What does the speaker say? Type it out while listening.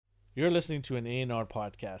You're listening to an A&R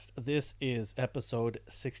podcast. This is episode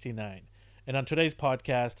 69. And on today's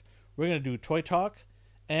podcast, we're going to do Toy Talk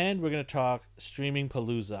and we're going to talk Streaming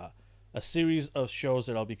Palooza, a series of shows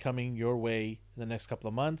that will be coming your way in the next couple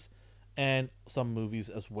of months and some movies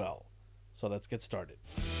as well. So let's get started.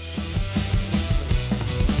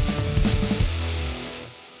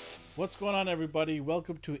 What's going on, everybody?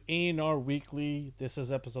 Welcome to A&R Weekly. This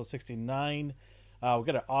is episode 69. We've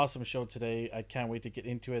got an awesome show today. I can't wait to get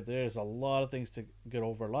into it. There's a lot of things to get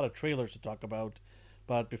over, a lot of trailers to talk about.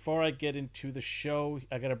 But before I get into the show,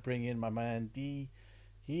 I got to bring in my man D.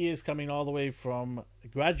 He is coming all the way from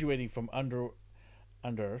graduating from under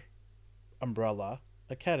Umbrella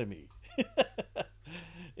Academy.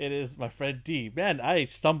 It is my friend D. Man, I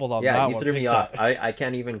stumbled on that one. Yeah, you threw me off. I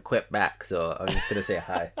can't even quit back, so I'm just going to say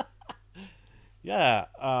hi. Yeah,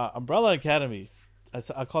 Umbrella Academy.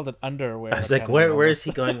 I called it Underwear. I was like, where is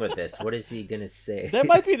he going with this? What is he going to say? There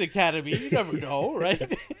might be an academy. You never know,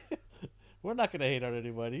 right? We're not going to hate on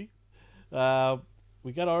anybody.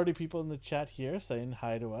 We got already people in the chat here saying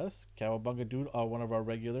hi to us. Cowabunga Dude, one of our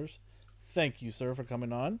regulars. Thank you, sir, for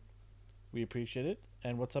coming on. We appreciate it.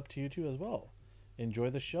 And what's up to you, too, as well. Enjoy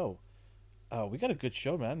the show. We got a good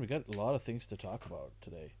show, man. We got a lot of things to talk about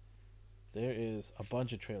today. There is a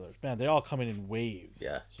bunch of trailers. Man, they're all coming in waves.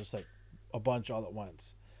 Yeah. It's just like a bunch all at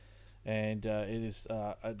once. And it is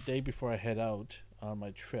a day before I head out on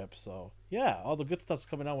my trip. So, yeah, all the good stuff's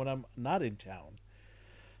coming out when I'm not in town.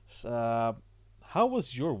 So, how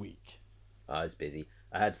was your week? I was busy.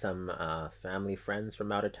 I had some family friends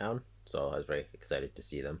from out of town, so I was very excited to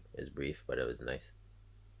see them. It was brief, but it was nice.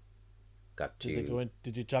 Did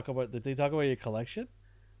they talk about your collection?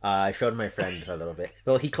 I showed my friend a little bit.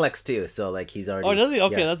 Well, he collects too, so like he's already. Oh, does he?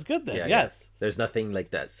 Okay, yeah. That's good then. Yeah, yes. Yeah. There's nothing like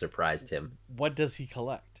that surprised him. What does he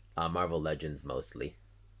collect? Marvel Legends mostly.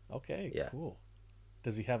 Okay. Yeah. Cool.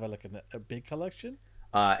 Does he have a big collection?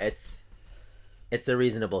 It's a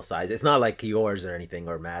reasonable size. It's not like yours or anything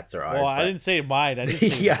or Matt's or ours. Well, I didn't say mine. I didn't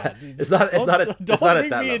say yeah. Mine. It's not at that bring me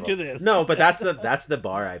level. into this. No, but that's the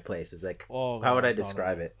bar I place. It's like how would I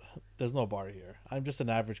describe it? There's no bar here. I'm just an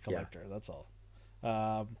average collector. Yeah. That's all.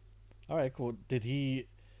 All right, cool. Did he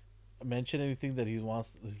mention anything that he's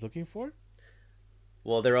looking for?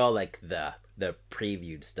 Well, they're all like the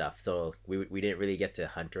previewed stuff, so we didn't really get to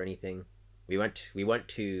hunt or anything. We went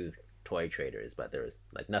to Toy Traders, but there was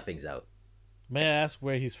like nothing's out. May I ask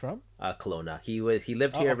where he's from? Kelowna. He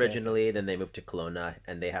lived here originally, then they moved to Kelowna,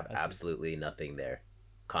 and they have absolutely nothing there,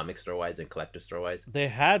 comic store wise and collector store wise. They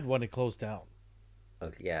had one, it closed down.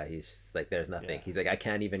 Yeah, he's just like there's nothing. Yeah. He's like I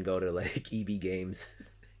can't even go to like EB Games.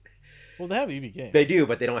 Well, they have EB Games. They do,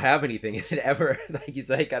 but they don't have anything ever. Like he's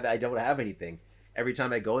like I don't have anything. Every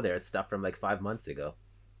time I go there, it's stuff from like 5 months ago.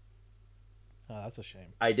 Oh, that's a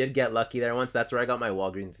shame. I did get lucky there once. That's where I got my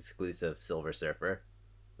Walgreens exclusive Silver Surfer.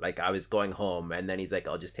 Like I was going home, and then he's like,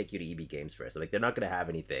 "I'll just take you to EB Games first." I'm like, "They're not gonna have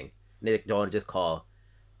anything." And they like, "Don't just call."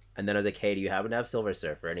 And then I was like, "Hey, do you happen to have Silver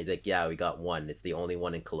Surfer?" And he's like, "Yeah, we got one. It's the only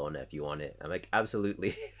one in Kelowna if you want it." I'm like,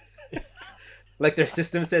 "Absolutely." Like their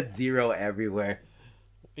system said 0 everywhere.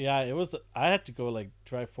 Yeah, it was. I had to go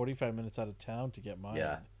drive 45 minutes out of town to get mine.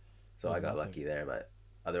 Yeah, so I got lucky there, but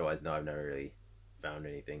otherwise, no, I've never really found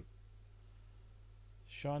anything.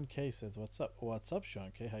 Sean K says, "What's up? What's up,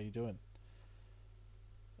 Sean K? How you doing?"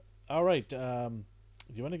 All right. Do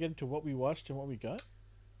you want to get into what we watched and what we got?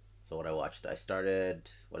 So what I watched, I started.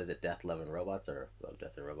 What is it? Death, Love, and Robots, or Love,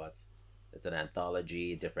 Death, and Robots? It's an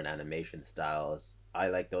anthology, different animation styles. I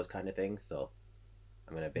like those kind of things, so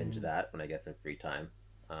I'm gonna binge that when I get some free time.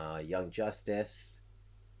 Young Justice,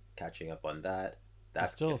 catching up on that.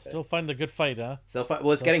 That's still find a good fight, huh? Still fun.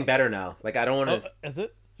 Well, it's getting better now. Like I don't want to. Is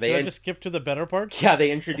it? Should I just skip to the better part? Yeah,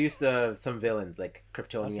 they introduced some villains, like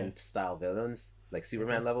Kryptonian style villains, like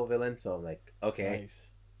Superman level villains. So I'm like, okay,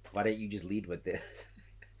 nice. Why don't you just lead with this?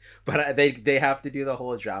 But they have to do the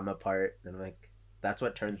whole drama part, and I'm like, that's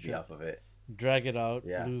what turns me off of it. Drag it out,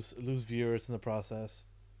 lose viewers in the process.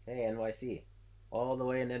 Hey, NYC, all the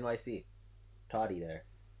way in NYC, Toddy there.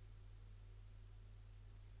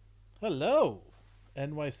 Hello,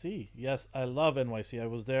 NYC. Yes, I love NYC. I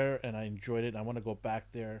was there and I enjoyed it. I want to go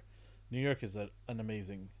back there. New York is an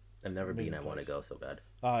amazing. I've never been. I want to go so bad.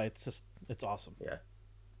 It's awesome. Yeah,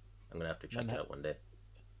 I'm gonna have to check it out one day.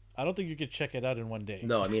 I don't think you could check it out in one day.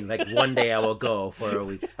 No, I mean like one day I will go for a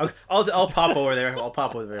week. I'll pop over there. I'll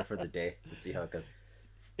pop over there for the day and see how it goes.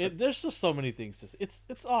 There's just so many things.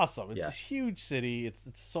 It's awesome. It's a huge city. It's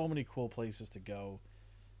so many cool places to go.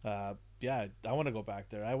 Yeah, I want to go back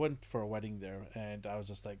there. I went for a wedding there, and I was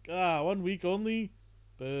just like, 1 week only.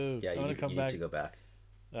 Boo. Yeah, you need to go back.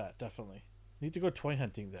 Definitely. Need to go toy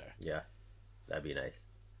hunting there. Yeah, that'd be nice.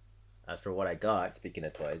 As for what I got, speaking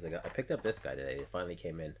of toys, I picked up this guy today. It finally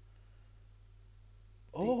came in.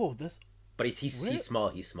 Oh, this. But he's small.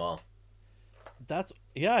 He's small. That's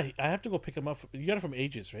yeah. I have to go pick him up. You got it from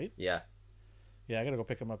Ages, right? Yeah. Yeah, I gotta go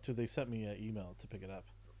pick him up too. They sent me an email to pick it up.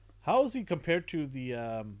 How is he compared to the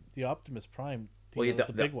Optimus Prime?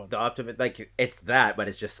 The big ones. The Optimus, like it's that, but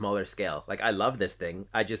it's just smaller scale. Like I love this thing.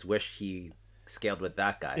 I just wish he scaled with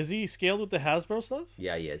that guy. Is he scaled with the Hasbro stuff?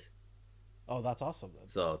 Yeah, he is. Oh, that's awesome then.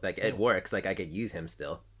 So like it works. Like I could use him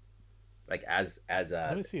still. Like as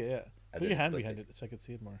Let me see it. Yeah, put your hand behind it so I can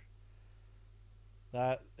see it more.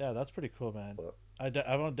 That's pretty cool, man.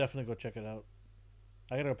 I want to definitely go check it out.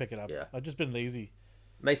 I gotta go pick it up. Yeah. I've just been lazy.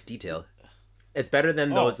 Nice detail. It's better than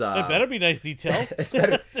those. It better be nice detail.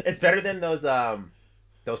 It's better than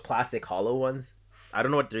those plastic hollow ones. I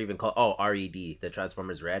don't know what they're even called. Oh, Red, the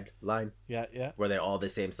Transformers Red line. Yeah. Where they're all the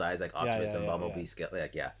same size, like Optimus and Bumblebee scale.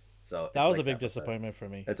 Like So that was a big disappointment for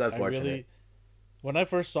me. It's unfortunate. When I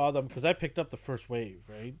first saw them, because I picked up the first wave,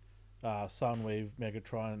 right? Soundwave,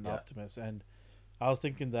 Megatron, and Optimus, and I was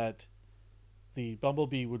thinking that the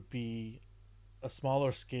Bumblebee would be a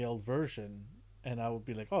smaller scaled version, and I would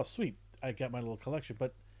be like, "Oh, sweet, I get my little collection."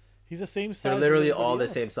 But he's the same size. They're literally all the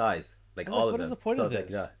same size, like all of them. What is the point of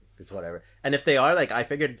this? Yeah, it's whatever. And if they are, like, I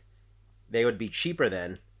figured they would be cheaper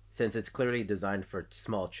then, since it's clearly designed for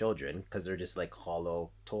small children, because they're just like hollow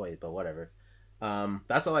toys. But whatever.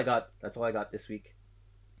 That's all I got. That's all I got this week.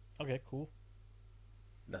 Okay, cool.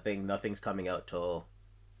 Nothing's coming out till,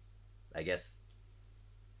 I guess,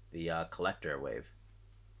 the collector wave.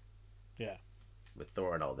 Yeah. With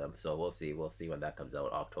Thor and all them, so we'll see. We'll see when that comes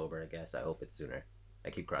out. October, I guess. I hope it's sooner. I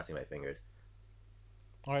keep crossing my fingers.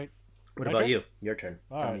 All right. What about you? Your turn.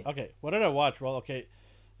 All right. Okay. What did I watch? Well, okay.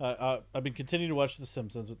 I've been continuing to watch The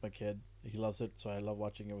Simpsons with my kid. He loves it, so I love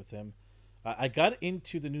watching it with him. I got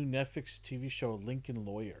into the new Netflix TV show Lincoln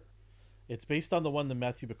Lawyer. It's based on the one that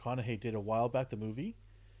Matthew McConaughey did a while back, the movie,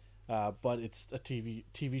 but it's a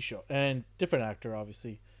TV show and different actor,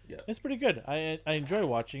 obviously. Yeah, it's pretty good. I enjoy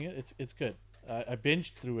watching it. It's good. I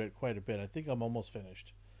binged through it quite a bit. I think I'm almost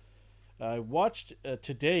finished. I watched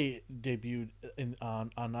today debuted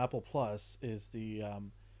on Apple Plus is the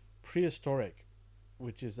Prehistoric,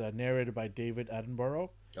 which is narrated by David Attenborough.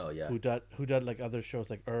 Oh yeah. Who did like other shows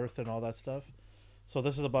like Earth and all that stuff. So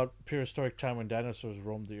this is about prehistoric time when dinosaurs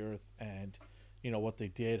roamed the earth and what they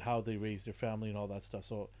did, how they raised their family and all that stuff.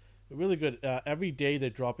 So really good. Every day they're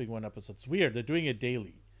dropping one episode. It's weird. They're doing it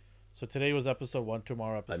daily. So today was episode 1,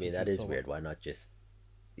 tomorrow episode 2. I mean, that is weird. Why not just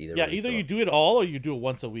either you do it all or you do it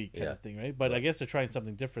once a week kind of thing, right? But I guess they're trying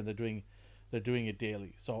something different. They're doing it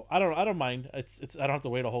daily. So I don't mind. It's I don't have to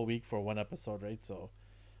wait a whole week for one episode, right? So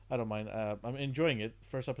I don't mind. I'm enjoying it.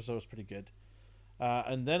 First episode was pretty good.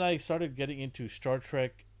 And then I started getting into Star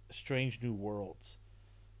Trek Strange New Worlds.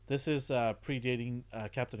 This is predating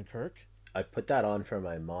Captain Kirk. I put that on for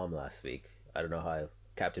my mom last week. I don't know how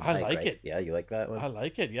Captain Pike, I like right? it. Yeah, you like that one? I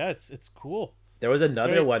like it. Yeah, it's cool. There was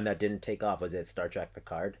another one that didn't take off. Was it Star Trek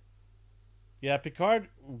Picard? Yeah, Picard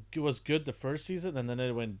was good the first season, and then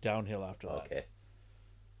it went downhill after that.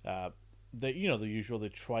 Okay. The usual. They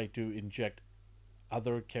try to inject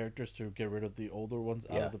other characters to get rid of the older ones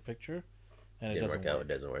out of the picture, and it doesn't work. It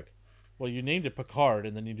doesn't work. Well, you named it Picard,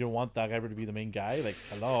 and then you don't want that guy to be the main guy. Like,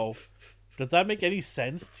 hello, does that make any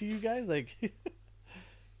sense to you guys? Like,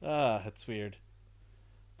 that's weird.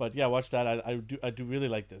 But yeah, watch that. I do really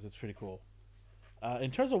like this. It's pretty cool.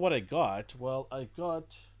 In terms of what I got, I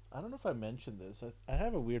don't know if I mentioned this. I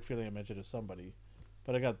have a weird feeling I mentioned it to somebody,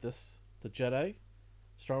 but I got this: the Jedi,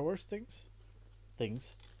 Star Wars things,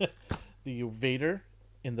 the Vader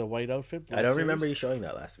in the white outfit. I don't remember you showing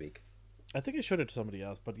that last week. I think I showed it to somebody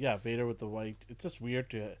else, but yeah, Vader with the white. It's just weird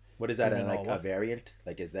to. What is that? Like a variant?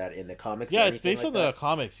 Like, is that in the comics? Yeah, it's based on the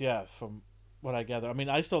comics. Yeah, from what I gather. I mean,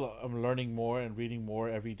 I'm learning more and reading more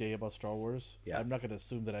every day about Star Wars. Yeah. I'm not gonna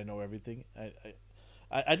assume that I know everything.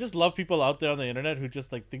 I just love people out there on the internet who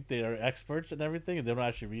just like think they are experts and everything, and they don't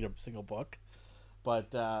actually read a single book.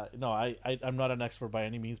 But no, I'm not an expert by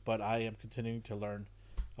any means, but I am continuing to learn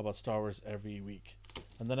about Star Wars every week.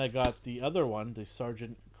 And then I got the other one, the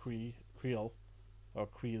Sergeant Creel,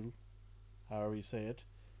 however you say it.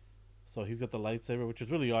 So he's got the lightsaber, which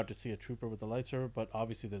is really odd to see a trooper with a lightsaber, but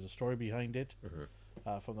obviously there's a story behind it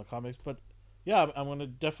from the comics. But yeah, I'm going to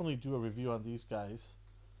definitely do a review on these guys.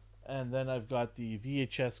 And then I've got the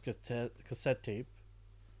VHS cassette tape.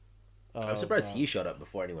 I'm surprised he showed up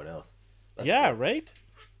before anyone else. That's cool. Right?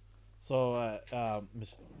 So,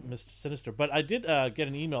 Mr. Sinister. But I did get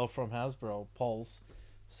an email from Hasbro, Pulse,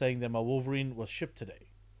 saying that my Wolverine was shipped today.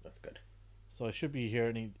 That's good. So it should be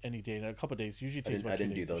here any day in a couple of days. Usually takes about 2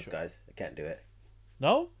 days. I didn't do those guys. I can't do it.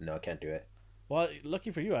 No? No, I can't do it. Well,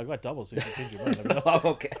 lucky for you, I got double, so you can change your mind. No, I'm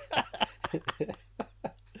okay.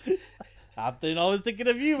 I'm always thinking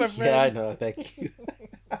of you, my friend. Yeah, I know. Thank you.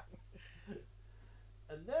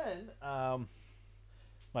 And then,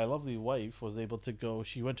 my lovely wife was able to go.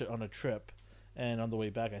 She went on a trip, and on the way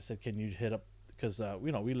back, I said, "Can you hit up?" Because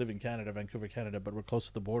we live in Canada, Vancouver, Canada, but we're close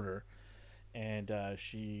to the border, and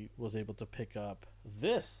she was able to pick up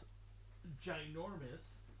this ginormous.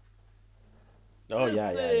 Oh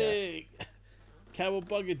yeah.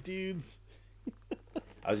 Cowabunga dudes.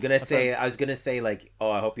 I was gonna say like,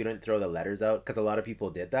 oh, I hope you didn't throw the letters out, because a lot of people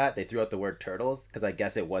did that. They threw out the word turtles because I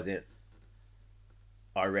guess it wasn't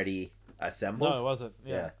already assembled. No, it wasn't.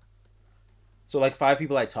 Yeah. So like 5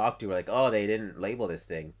 people I talked to were like, oh, they didn't label this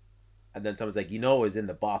thing, and then someone's like, it was in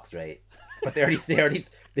the box, right? But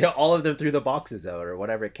they all of them threw the boxes out or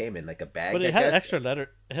whatever it came in, like a bag. But it had extra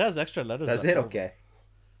letter. It has extra letters. Does it? Okay.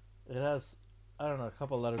 It has, I don't know, a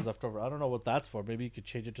couple of letters left over. I don't know what that's for. Maybe you could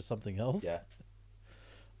change it to something else. Yeah.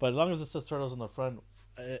 But as long as it says turtles on the front,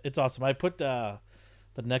 it's awesome. I put the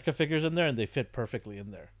NECA figures in there, and they fit perfectly in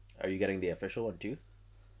there. Are you getting the official one too?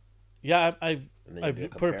 Yeah, I've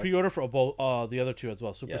put a pre-order for both the other two as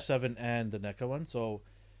well, Super Yeah. 7 and the NECA one. So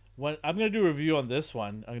when I'm gonna do a review on this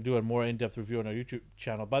one, I'm gonna do a more in-depth review on our YouTube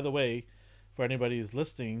channel. By the way, for anybody who's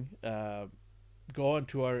listening, go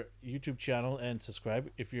onto our YouTube channel and subscribe.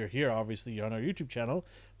 If you're here, obviously you're on our YouTube channel.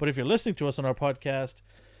 But if you're listening to us on our podcast,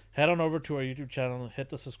 head on over to our YouTube channel, hit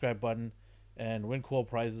the subscribe button, and win cool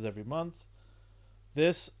prizes every month.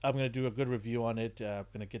 This, I'm going to do a good review on it. I'm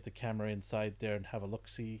going to get the camera inside there and have a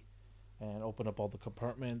look-see and open up all the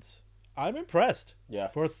compartments. I'm impressed. Yeah.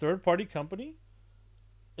 For a third-party company,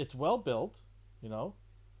 it's well built,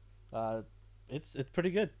 It's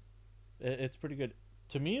pretty good. It's pretty good.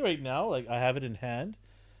 To me right now, like I have it in hand.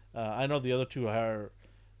 I know the other two are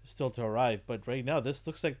still to arrive, but right now this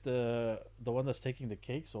looks like the one that's taking the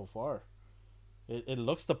cake so far. It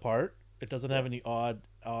looks the part. It doesn't have any odd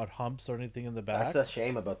humps or anything in the back. That's the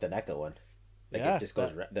shame about the NECA one. Like Yeah, it just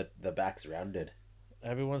goes the back's rounded.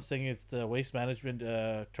 Everyone's saying it's the waste management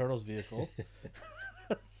turtles vehicle.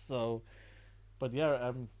 So, but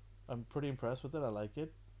yeah, I'm pretty impressed with it. I like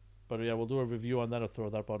it. But yeah, we'll do a review on that. I'll throw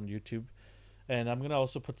that up on YouTube. And I'm gonna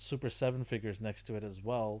also put Super 7 figures next to it as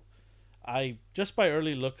well. I just by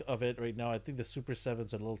early look of it right now, I think the Super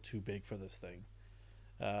 7s are a little too big for this thing.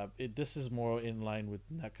 This is more in line with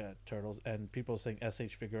NECA turtles, and people are saying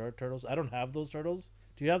SH Figure Art turtles. I don't have those turtles.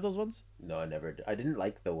 Do you have those ones? No, I never. I didn't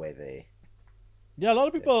like the way they. Yeah, a lot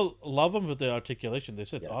of people love them with the articulation. They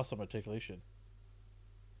say it's Yeah. awesome articulation.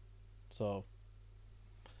 So,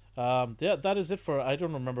 yeah, that is it for. I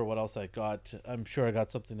don't remember what else I got. I'm sure I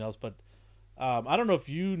got something else, but I don't know if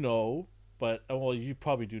you know, but well, you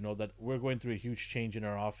probably do know that we're going through a huge change in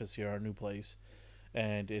our office here, our new place,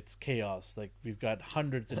 and it's chaos. Like we've got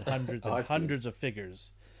hundreds and hundreds Oh, and I've seen. hundreds of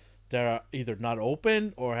figures that are either not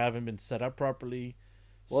open or haven't been set up properly.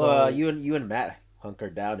 Well, you and Matt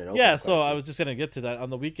hunkered down and opened. Yeah, quite so a I bit. was just gonna get to that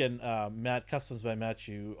on the weekend. Matt Customs by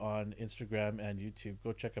Matthew on Instagram and YouTube.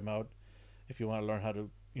 Go check him out if you want to learn how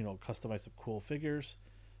to customize some cool figures.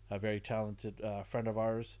 A very talented friend of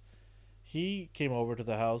ours. He came over to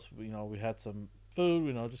the house. We had some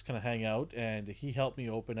food. Just kind of hang out, and he helped me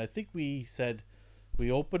open. I think we said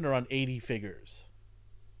we opened around 80 figures.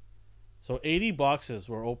 So 80 boxes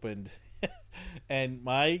were opened, and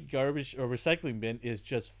my garbage or recycling bin is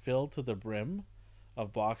just filled to the brim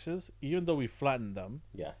of boxes. Even though we flattened them,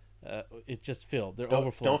 Yeah. it just filled. They're Don't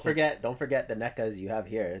overflowing. don't forget the NECAs you have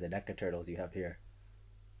here. The NECA turtles you have here.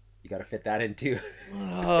 You got to fit that in too.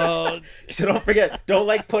 Oh, So don't forget.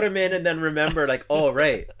 Don't put them in and then remember oh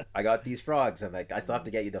right, I got these frogs and I still have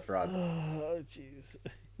to get you the frogs. oh, jeez.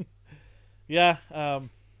 Yeah,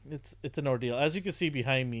 it's an ordeal. As you can see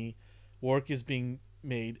behind me, work is being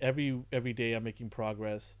made every day. I'm making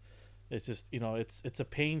progress. It's just it's a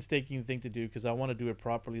painstaking thing to do because I want to do it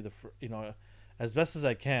properly. As best as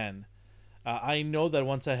I can. I know that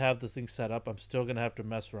once I have this thing set up, I'm still gonna have to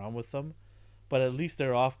mess around with them, but at least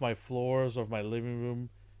they're off my floors or my living room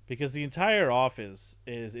because the entire office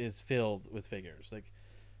is filled with figures.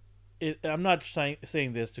 I'm not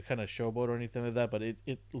saying this to kind of showboat or anything like that, but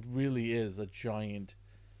it really is a giant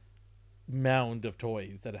mound of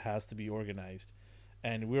toys that has to be organized,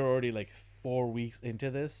 and we're already 4 weeks into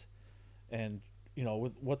this, and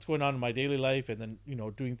with what's going on in my daily life, and then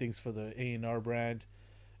doing things for the A&R brand,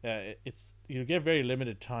 it's you get very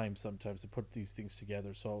limited time sometimes to put these things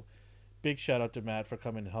together. So big shout out to Matt for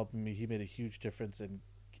coming and helping me. He made a huge difference in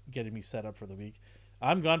getting me set up for the week.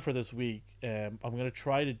 I'm gone for this week. I'm going to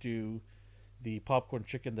try to do the popcorn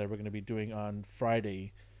chicken that we're going to be doing on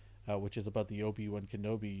Friday. which is about the Obi-Wan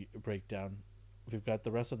Kenobi breakdown. We've got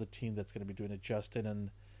the rest of the team that's going to be doing it.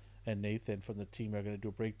 Justin and Nathan from the team are going to do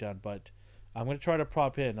a breakdown, but I'm going to try to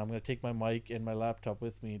pop in. I'm going to take my mic and my laptop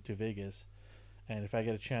with me to Vegas, and if I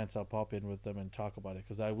get a chance, I'll pop in with them and talk about it,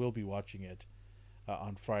 because I will be watching it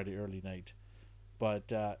on Friday early night.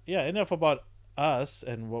 But yeah, enough about us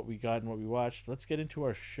and what we got and what we watched. Let's get into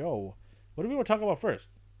our show. What do we want to talk about first?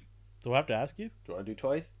 Do I have to ask you? Do you want to do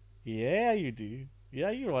toys? Yeah, you do.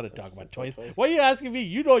 Yeah, you want to talk about toys. Why are you asking me?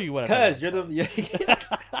 You know you want to. Because you're the.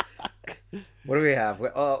 What do we have?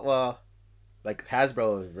 Well, like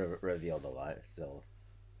Hasbro revealed a lot. So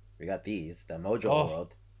we got these, the Mojo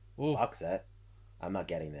World box set. I'm not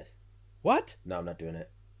getting this. What? No, I'm not doing it.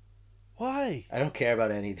 Why? I don't care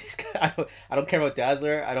about any of these guys. I don't care about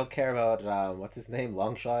Dazzler. I don't care about what's his name,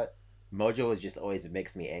 Longshot. Mojo just always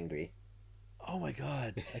makes me angry. Oh my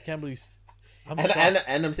god! I can't believe. And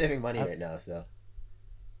I'm saving money right now, so.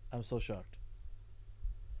 I'm so shocked.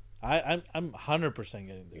 I'm 100%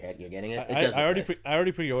 getting this. You're getting it. I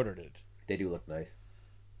already pre-ordered it. They do look nice.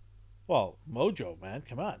 Well, Mojo, man,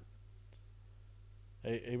 come on.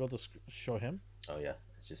 Are you able to show him? Oh yeah,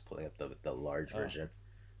 it's just pulling up the large version.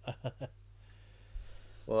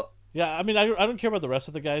 Well, yeah, I mean, I don't care about the rest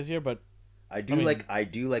of the guys here, but I do like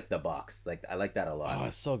the box. Like I like that a lot. Oh,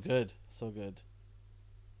 it's so good, so good.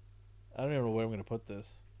 I don't even know where I'm gonna put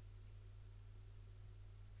this.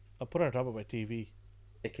 I'll put it on top of my TV.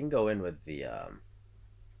 It can go in with the.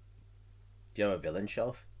 Do you have a villain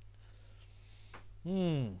shelf?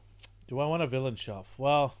 Do I want a villain shelf?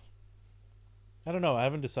 Well, I don't know. I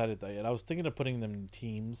haven't decided that yet. I was thinking of putting them in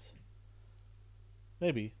teams.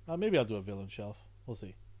 Maybe I'll do a villain shelf. We'll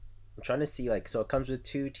see. I'm trying to see, like, so it comes with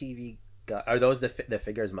 2 TV. Are those the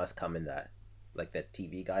figures must come in that, like the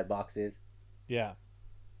TV guide boxes? Yeah.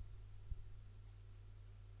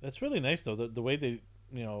 That's really nice though. The way they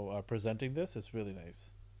are presenting this is really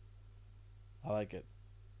nice. I like it.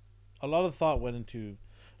 A lot of thought went into,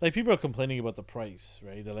 like, people are complaining about the price,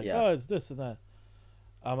 right? They're like, oh, it's this and that.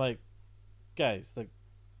 I'm like, guys, like,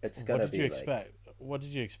 it's gonna what did you expect? What did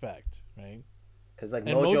you expect, right? Because like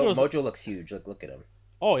Mojo looks huge. Like, look at him.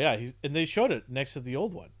 Oh yeah, and they showed it next to the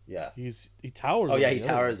old one. Yeah, he towers. Oh yeah, he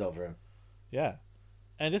towers over him. Yeah,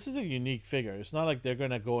 and this is a unique figure. It's not like they're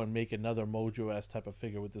gonna go and make another Mojo-esque type of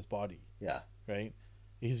figure with this body. Yeah, right.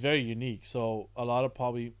 He's very unique, so a lot of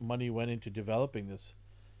probably money went into developing this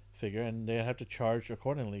figure, and they have to charge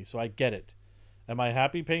accordingly. So I get it. Am I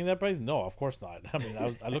happy paying that price? No, of course not. I mean,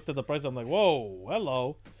 I looked at the price. I'm like, whoa,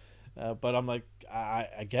 hello. But I'm like,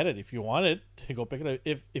 I get it. If you want it, go pick it up.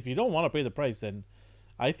 If you don't want to pay the price, then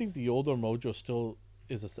I think the older Mojo still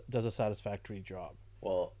does a satisfactory job.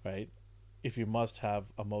 Well, right. If you must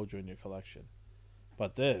have a Mojo in your collection,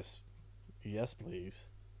 but this, yes, please.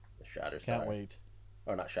 The Shatterstar. Can't wait.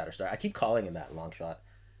 Or not Shatterstar. I keep calling him that, Longshot.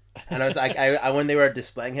 And I was like, I when they were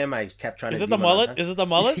displaying him, I kept trying to. Is it the mullet? Is it the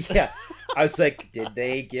mullet? Yeah. I was like, did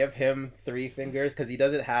they give him 3 fingers? Because he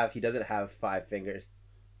doesn't have 5 fingers.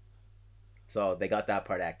 So they got that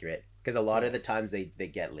part accurate. Because a lot of the times they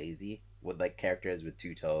get lazy with like characters with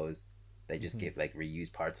 2 toes. They just give like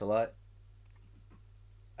reused parts a lot.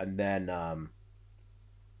 And then I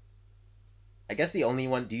guess the only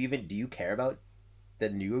one. Do you care about the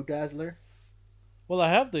new Dazzler? Well, I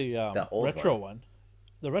have the retro one.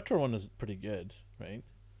 The retro one is pretty good, right?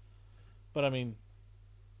 But I mean,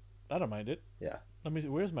 I don't mind it. Yeah. Let me see.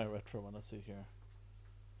 Where's my retro one? Let's see here.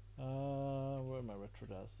 Where's my retro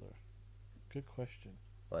Dazzler? Good question.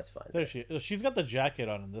 Well, that's fine. There she is. She's got the jacket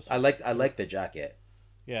on in this one. I like the jacket.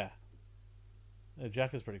 Yeah. The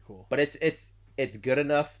jacket's pretty cool. But it's good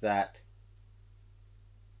enough that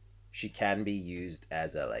she can be used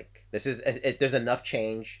as a, like, there's enough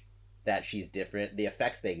change that she's different. The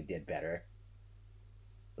effects they did better.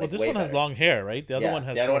 Like, well, this one has long hair, right? The other one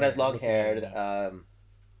has long hair.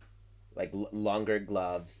 Like longer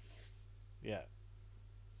gloves. Yeah.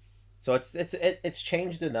 So it's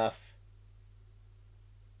changed enough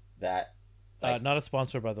that. Like, not a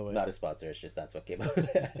sponsor, by the way. Not a sponsor. It's just that's what came up.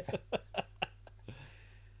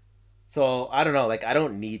 So I don't know. Like, I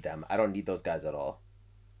don't need them. I don't need those guys at all.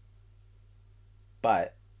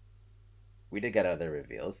 But we did get other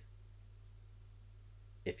reveals.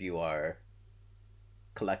 If you are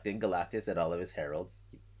collecting Galactus and all of his heralds,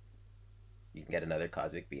 you can get another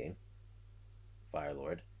cosmic being,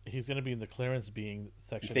 Firelord. He's gonna be in the clearance being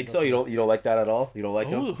section. You think so? You don't like that at all? You don't like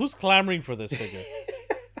him? Who's clamoring for this figure?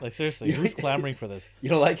 Like, seriously, who's clamoring for this? You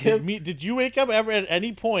don't like him? Did you wake up ever at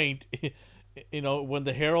any point, when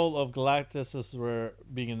the Herald of Galactus were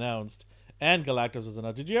being announced and Galactus was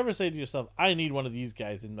announced? Did you ever say to yourself, "I need one of these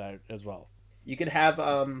guys in there as well"? You could have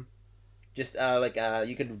Just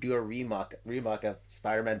you could do a remake of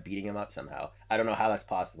Spider-Man beating him up somehow. I don't know how that's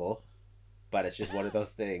possible, but it's just one of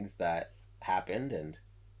those things that happened, and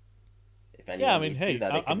if Yeah, I anyone mean, needs to, hey,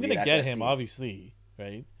 that they can I'm gonna reenact get that him, scene. obviously,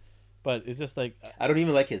 right? But it's just like, I don't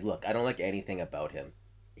even like his look. I don't like anything about him.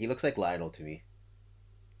 He looks like Lionel to me.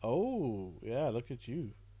 oh yeah, look at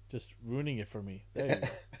you, just ruining it for me. There you go.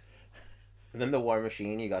 And then the War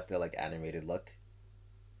Machine, you got the like animated look.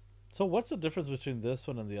 So what's the difference between this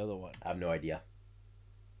one and the other one? I have no idea.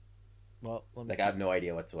 Well, let me Like see. I have no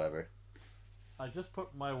idea whatsoever. I just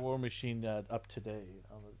put my War Machine up today.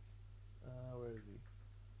 On the, where is he?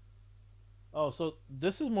 Oh, so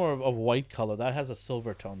this is more of a white color. That has a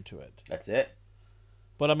silver tone to it. That's it.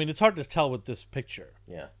 But I mean, it's hard to tell with this picture.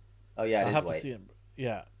 Yeah. Oh yeah, it I'll is have white. to see it.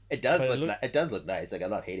 Yeah. It does But it does look nice. Like I'm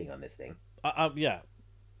not hating on this thing. Yeah.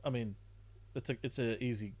 I mean, it's a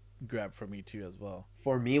easy grab for me too as well.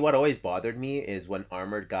 For me, what always bothered me is when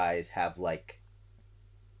armored guys have like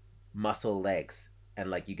muscle legs and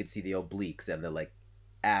like you could see the obliques and the like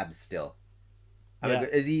abs still. I'm Yeah. like,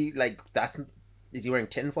 is he like is he wearing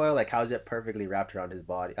tinfoil? Like how's it perfectly wrapped around his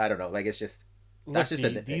body? I don't know. Like it's just that's Look,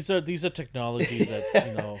 just a nitpick. these are technologies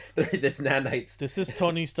that This nanites. This is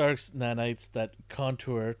Tony Stark's nanites that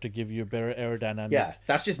contour to give you a better aerodynamic. Yeah,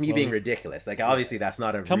 that's just me Well, being ridiculous. Like obviously that's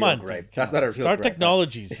not a Come real on, gripe. dude, come That's on. not a real Star gripe.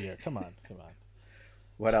 Technologies here. Come on.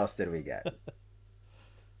 What else did we get?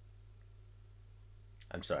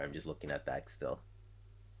 I'm sorry, I'm just looking at that still.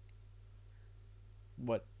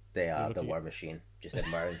 What? The looking War Machine. Just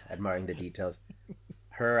admiring the details.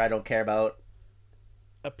 Her, I don't care about.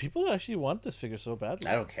 People actually want this figure so badly.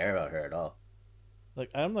 I don't care about her at all.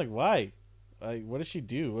 Like I'm like, why? What does she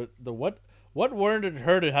do? What warranted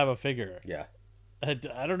her to have a figure? Yeah. I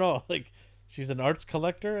don't know. Like she's an arts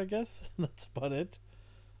collector, I guess. That's about it.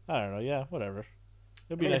 I don't know. Yeah, whatever.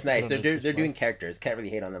 It'd be It's to put nice. on They're a they're display. doing characters. Can't really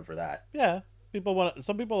hate on them for that. Yeah,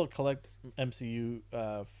 some people collect MCU,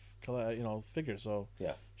 figures. So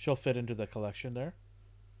Yeah. she'll fit into the collection there.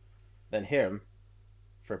 Then him,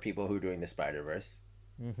 for people who are doing the Spider Verse,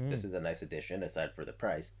 Mm-hmm. this is a nice addition aside for the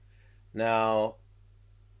price. Now,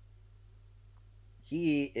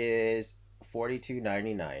 he is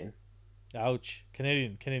 $42.99. Ouch!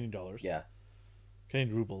 Canadian dollars. Yeah,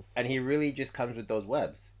 Canadian rubles. and he really just comes with those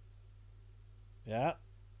webs. Yeah.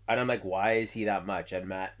 And I'm like, why is he that much? And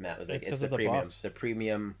Matt was like, It's it's 'cause the of the premium. box. The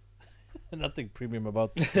premium. Nothing premium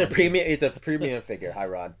about The premium. It's a premium figure. Hi,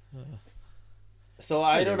 Ron. So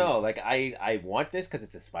I don't know. Like I want this because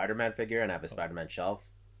it's a Spider-Man figure and I have a Spider-Man shelf.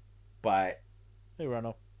 But Hey,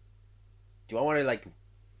 Rano. do I want to like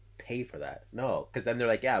pay for that? No, because then they're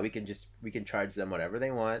like, yeah, we can charge them whatever they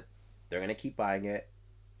want. They're gonna keep buying it.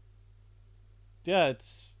 Yeah, it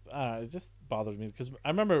just bothers me because I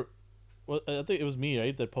remember, well, I think it was me,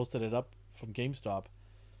 right, that posted it up from GameStop,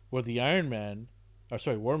 where the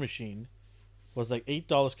War Machine, was like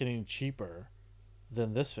 $8 Canadian cheaper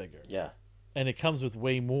than this figure, Yeah, and it comes with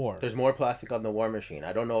way more. there's more plastic on the War Machine.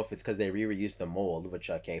 I don't know if it's because they reused the mold, which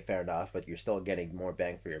okay, fair enough, but you're still getting more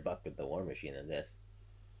bang for your buck with the War Machine than this.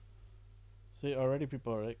 See, already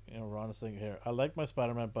people are like, Ron is saying here, I like my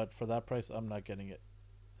Spider-Man, but for that price, I'm not getting it.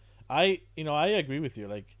 I agree with you.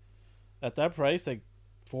 Like, at that price, like,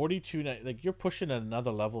 $42, like, you're pushing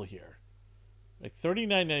another level here. Like,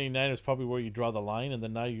 $39.99 is probably where you draw the line, and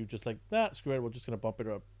then now you just like, screw it, we're just gonna bump it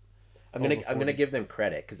up. I'm over gonna 40. give them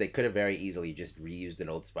credit because they could have very easily just reused an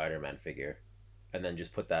old Spider-Man figure, and then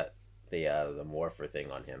just put the morpher thing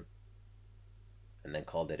on him, and then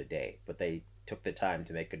called it a day. But they took the time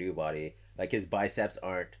to make a new body. Like his biceps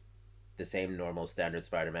aren't the same normal standard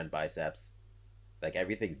Spider-Man biceps. Like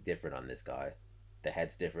everything's different on this guy. The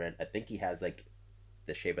head's different. I think he has like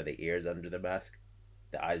the shape of the ears under the mask.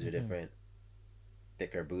 The eyes are different.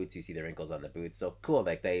 Thicker boots. You see the wrinkles on the boots. So cool.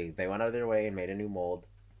 Like they went out of their way and made a new mold.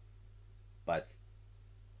 But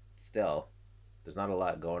still, there's not a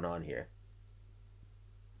lot going on here.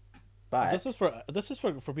 But This is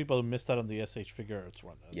for people who missed out on the SH Figure Arts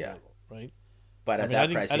one. Yeah. Well, right. But at I that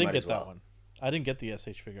didn't, price, I you didn't might get as well. that one. I didn't get the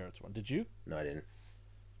SH Figure Arts one. Did you? No, I didn't.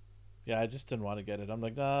 Yeah, I just didn't want to get it. I'm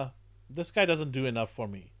like, nah, this guy doesn't do enough for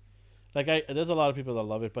me. Like, there's a lot of people that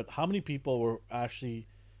love it, but how many people were actually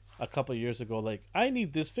a couple of years ago like, I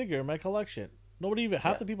need this figure in my collection?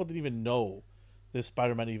 Half the people didn't even know this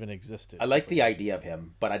Spider-Man even existed. I like the idea of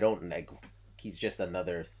him, but I don't like. He's just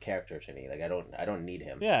another character to me. Like I don't need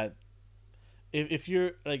him. Yeah. If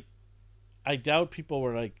you're like, I doubt people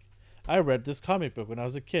were like, I read this comic book when I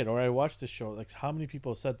was a kid, or I watched this show. Like, how many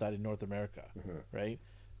people said that in North America, right?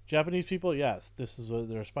 Japanese people, yes, this is what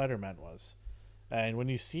their Spider-Man was. And when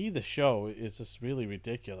you see the show, it's just really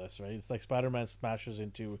ridiculous, right? It's like Spider-Man smashes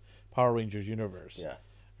into Power Rangers universe, Yeah.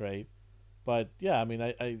 right? But yeah, I mean,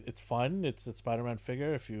 it's fun. It's a Spider-Man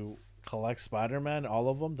figure. If you collect Spider-Man, all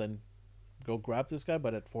of them, then go grab this guy.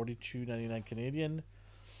 But at 42.99 Canadian,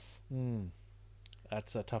 hmm,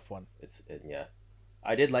 that's a tough one. Yeah.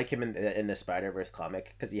 I did like him in the Spider Verse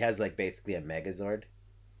comic because he has like basically a Megazord,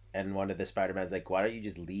 and one of the Spider Man's like, why don't you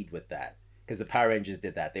just lead with that? Because the Power Rangers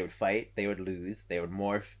did that. They would fight, they would lose, they would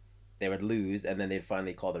morph, they would lose, and then they'd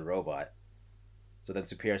finally call the robot. So then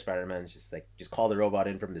Superior Spider Man's just like, just call the robot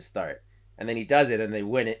in from the start. And then he does it, and they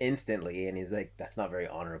win it instantly. And he's like, "That's not very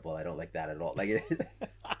honorable. I don't like that at all." Like,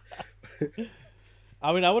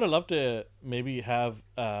 I mean, I would have loved to maybe have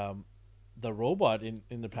the robot in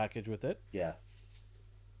the package with it. yeah,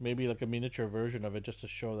 Maybe like a miniature version of it, just to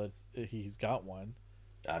show that he's got one.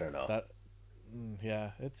 I don't know. That,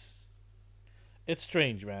 yeah, it's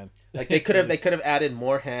strange, man. Like they could have added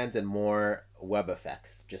more hands and more web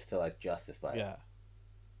effects just to like justify it. Yeah.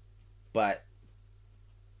 But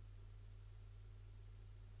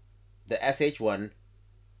the SH1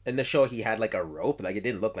 in the show, he had like a rope. Like it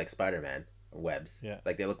didn't look like Spider-Man webs. Yeah.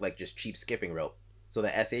 Like they looked like just cheap skipping rope. So the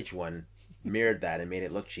SH1 mirrored that and made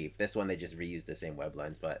it look cheap. This one they just reused the same web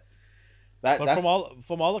lines, but that's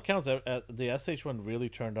from all accounts, the SH1 really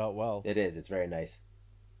turned out well. it is. It's very nice.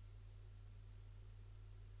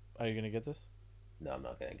 Are you gonna get this? No, I'm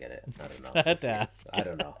not gonna get it. I don't know. I had to ask. I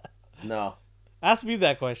don't know. No. Ask me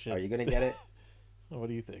that question. Are you gonna get it? What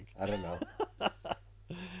do you think? I don't know.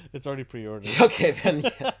 It's already pre-ordered. Okay, then.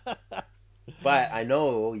 Yeah. But I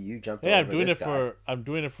know you jumped. Yeah, over this guy. I'm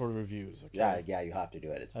doing it for reviews. Okay? Yeah, you have to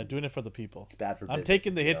do it. I'm doing it for the people. It's bad for I'm business,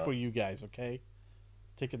 taking the you hit know? for you guys. Okay,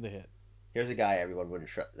 taking the hit. Here's a guy everyone wouldn't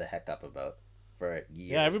shut the heck up about for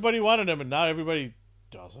years. Yeah, everybody wanted him, and now everybody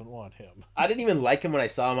doesn't want him. I didn't even like him when I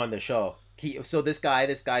saw him on the show. This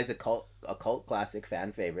guy's a cult classic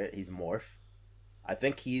fan favorite. He's Morph. I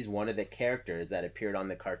think he's one of the characters that appeared on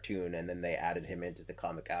the cartoon, and then they added him into the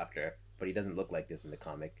comic after. But he doesn't look like this in the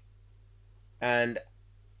comic. And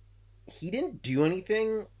he didn't do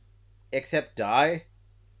anything except die,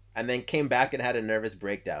 and then came back and had a nervous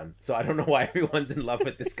breakdown. So I don't know why everyone's in love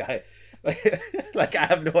with this guy. Like I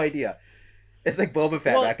have no idea. It's like Boba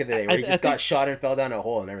Fett back in the day, where he just got shot and fell down a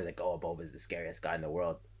hole, and everyone's like, "Oh, Boba's the scariest guy in the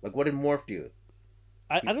world." Like, what did Morph do?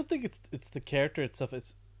 I don't think it's the character itself.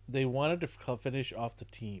 It's they wanted to finish off the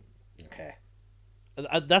team. Okay.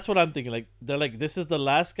 That's what I'm thinking. Like they're like, this is the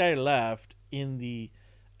last guy left in the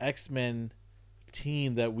X-Men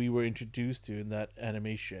team that we were introduced to in that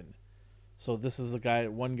animation. So this is the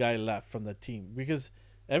one guy left from the team, because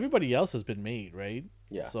everybody else has been made, right?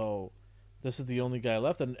 Yeah. So this is the only guy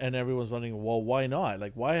left, and everyone's wondering, well, why not?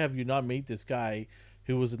 Like, why have you not made this guy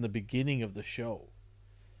who was in the beginning of the show?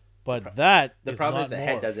 But the problem is the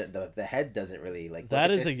head doesn't really like.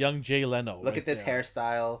 That is a young Jay Leno. Look at this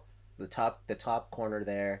hairstyle, the top corner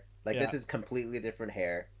there. Like this is completely different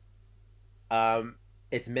hair.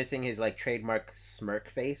 It's missing his like trademark smirk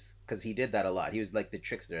face, because he did that a lot. He was like the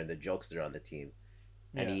trickster and the jokester on the team,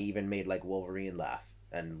 and he even made like Wolverine laugh.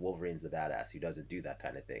 And Wolverine's the badass who doesn't do that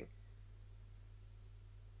kind of thing.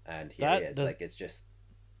 And here he is. Like it's just.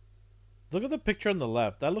 Look at the picture on the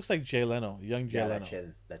left. That looks like Jay Leno, young Jay Leno.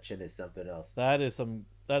 That chin is something else. That is some.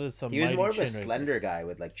 He was more of a slender guy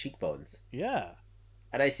with like cheekbones. Yeah.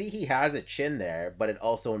 And I see he has a chin there, but it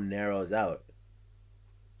also narrows out.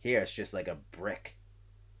 Here it's just like a brick.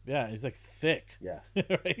 Yeah, he's like thick. Yeah.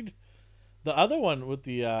 Right. The other one with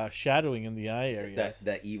the shadowing in the eye areas.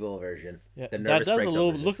 The evil version. Yeah, the that does a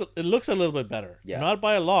little. It looks a little bit better. Yeah. Not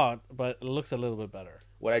by a lot, but it looks a little bit better.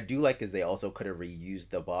 What I do like is they also could have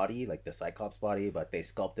reused the body, like the Cyclops body, but they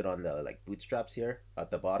sculpted on the like bootstraps here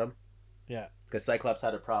at the bottom. Yeah. Because Cyclops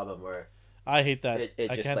had a problem where. I hate that.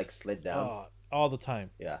 It just like slid down. All the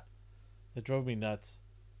time. Yeah. It drove me nuts.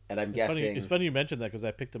 And I'm guessing it's funny you mentioned that, because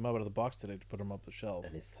I picked them up out of the box today to put them up the shelf.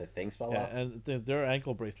 And his things fell off. And they're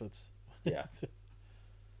ankle bracelets. Yeah.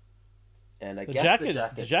 And I the guess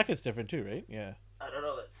the jacket's different too, right? Yeah. I don't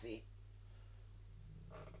know. Let's see.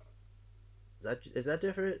 Is that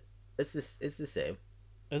different? It's the same.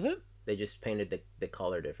 Is it? They just painted the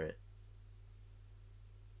collar different.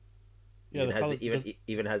 Yeah,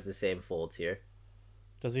 even has the same folds here.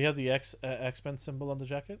 Does he have the X-Men symbol on the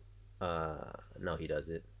jacket? No, he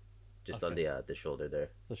doesn't. Just on the shoulder there.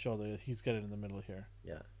 The shoulder. He's got it in the middle here.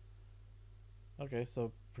 Yeah. Okay,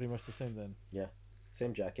 so pretty much the same then. Yeah,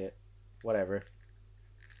 same jacket. Whatever.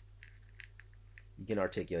 You can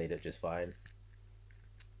articulate it just fine.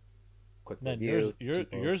 Quick review.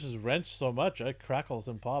 Yours is wrenched so much it crackles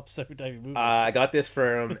and pops every time you move it. I got this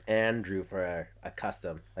from Andrew for a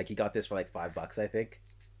custom. Like he got this for like $5, I think.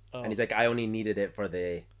 Oh. And he's like, I only needed it for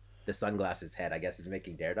the sunglasses head. I guess he's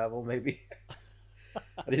making Daredevil maybe.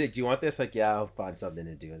 And he's like, "Do you want this?" Like, yeah, I'll find something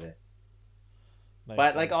to do with it. Nice,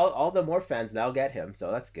 But like nice. all the more fans now get him,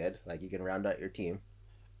 so that's good. Like you can round out your team.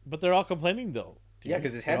 But they're all complaining though. Yeah, dude.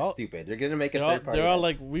 because his They're head's all, stupid. They're gonna make a they're all, third party. they're all head.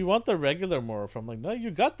 like, we want the regular morph. I'm like, no,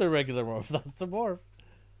 you got the regular morph. That's the morph.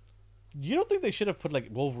 You don't think they should have put like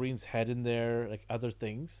Wolverine's head in there, like other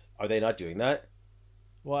things? Are they not doing that?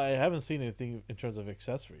 Well, I haven't seen anything in terms of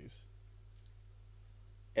accessories.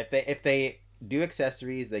 If they do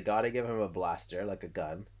accessories, they gotta give him a blaster, like a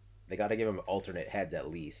gun. They gotta give him alternate heads at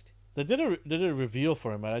least. They did a reveal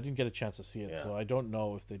for him, and I didn't get a chance to see it, Yeah. so I don't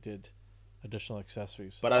know if they did additional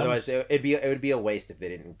accessories. But otherwise, it would be a waste if they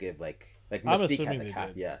didn't give like I'm Mystique had assuming the they half.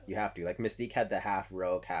 did. Yeah, you have to. Like Mystique had the half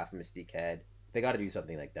Rogue, half Mystique head. They got to do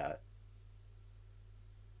something like that.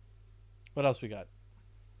 What else we got?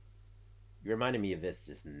 You reminded me of this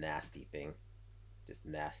just nasty thing, just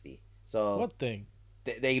nasty. So What thing?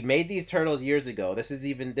 they made these turtles years ago. This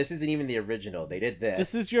isn't even the original. They did this.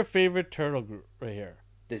 This is your favorite turtle group right here.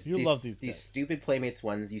 You love these guys. stupid Playmates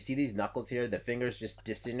ones. You see these knuckles here, the fingers just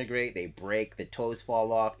disintegrate, they break, the toes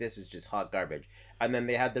fall off. This is just hot garbage. And then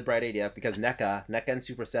they had the bright idea because NECA and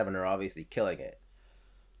Super 7 are obviously killing it.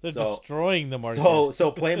 They're So- destroying the market. So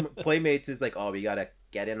Playmates is like, oh, we gotta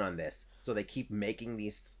get in on this. So they keep making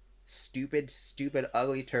these stupid,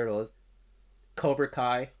 ugly turtles. Cobra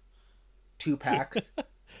Kai, 2-packs.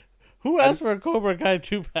 Who asked for a Cobra Kai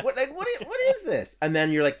 2-pack? What is this? And then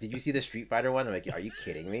you're like, did you see the Street Fighter one? I'm like, are you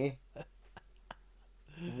kidding me?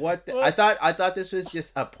 What? What? I thought this was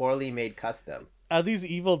just a poorly made custom. Are these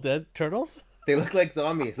Evil Dead turtles? They look like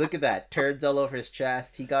zombies. Look at that. Turds all over his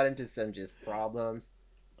chest. He got into some just problems.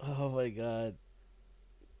 Oh my god.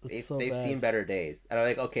 That's so They've bad. seen better days. And I'm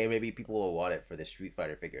like, okay, maybe people will want it for the Street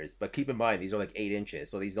Fighter figures. But keep in mind, these are like 8 inches,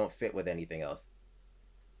 so these don't fit with anything else.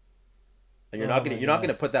 And you're Oh not my gonna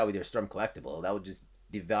God. put that with your Storm collectible. That would just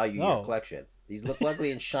devalue No. your collection. These look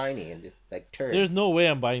ugly and shiny and just like turds. There's no way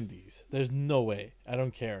I'm buying these. There's no way. I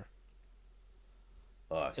don't care.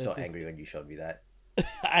 Oh, I was so It's- angry when you showed me that.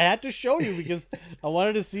 I had to show you because I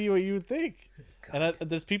wanted to see what you would think. And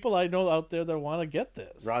there's people I know out there that want to get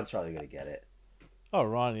this. Ron's probably gonna get it. Oh,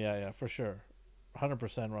 Ron, yeah, for sure.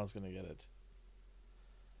 100% Ron's going to get it.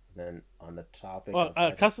 Then on the topic Well, of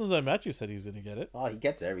like- Customs I Matthew said he's going to get it. oh, he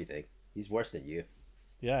gets everything. He's worse than you.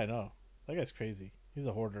 Yeah, I know. That guy's crazy. He's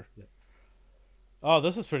a hoarder. Yeah. Oh,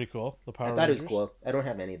 this is pretty cool. The Power I thought it was Rangers. cool. I don't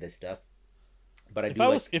have any of this stuff, but I If do I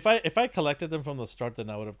like. was if I collected them from the start, then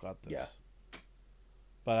I would have got this. Yeah.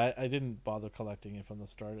 But I didn't bother collecting it from the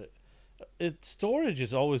start. Storage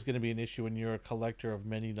is always going to be an issue when you're a collector of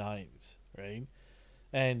many nines, right?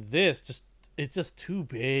 And it's just too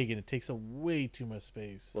big and it takes up way too much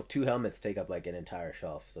space. Well, 2 helmets take up like an entire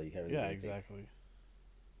shelf, so you can't really. Yeah, do anything. exactly.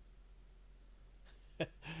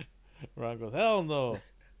 Ron goes, hell no.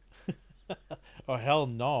 Or hell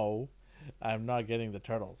no, I'm not getting the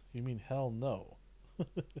turtles. You mean hell no?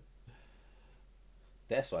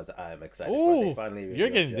 This was I'm excited for. They Oh, finally. you're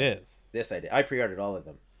revealed getting Joe. this. This I did. I pre-ordered all of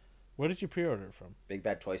them. Where did you pre-order it from? Big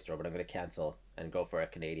Bad Toy Store, but I'm gonna cancel and go for a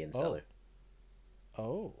Canadian seller.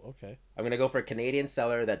 Oh, okay. I'm gonna go for a Canadian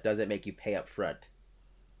seller that doesn't make you pay up front.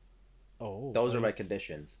 Oh, Those are my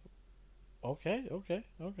conditions. Okay.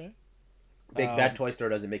 Big Bad Toy Store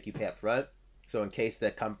doesn't make you pay up front, so in case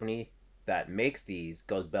the company that makes these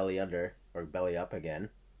goes belly under or belly up again,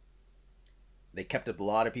 they kept up a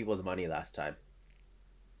lot of people's money last time.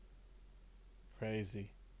 Crazy.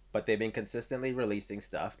 But they've been consistently releasing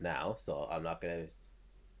stuff now, so I'm not gonna.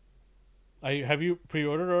 Have you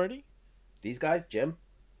pre-ordered already? These guys, Jim.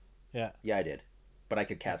 Yeah. Yeah, I did, but I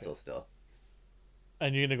could cancel still.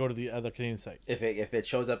 And you're gonna go to the other Canadian site. If it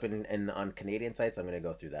shows up in on Canadian sites, I'm gonna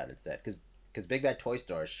go through that instead. Because Big Bad Toy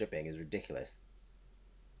Store shipping is ridiculous.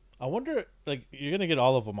 I wonder, like, you're gonna get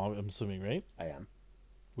all of them. I'm assuming, right? I am.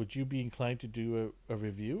 Would you be inclined to do a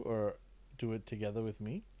review or do it together with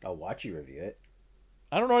me? I'll watch you review it.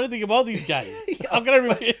 I don't know anything about these guys. How can I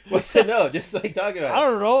review? What's the no? Just like talk about it. I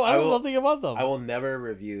don't know. I I don't know will- nothing about them. I will never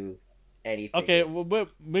review anything. Okay, well,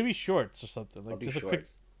 but maybe shorts or something. I'll Like do just a shorts. quick.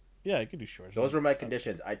 Yeah, I could do shorts. Those were my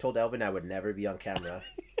conditions. I told Elvin I would never be on camera,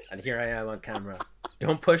 and here I am on camera.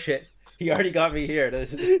 Don't push it. He already got me here.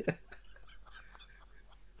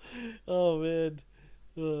 Oh man.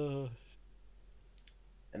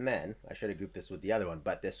 And then I should have grouped this with the other one,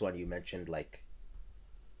 but this one you mentioned like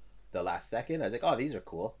the last second. I was like, oh, these are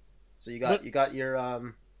cool. So you got your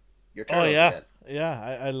Oh turtles yeah, again.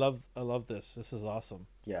 yeah. I love this. This is awesome.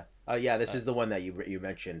 Yeah. Oh yeah, this is the one that you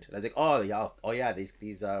mentioned. And I was like, oh yeah, these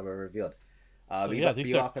were revealed. So yeah,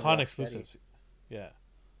 these are Bebop and con Rocksteady. exclusives. Yeah.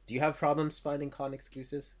 Do you have problems finding con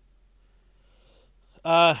exclusives?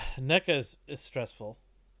 NECA is stressful.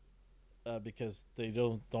 because they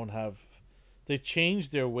don't have. They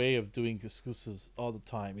change their way of doing exclusives all the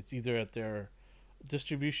time. It's either at their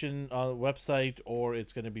distribution website, or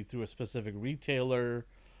it's going to be through a specific retailer,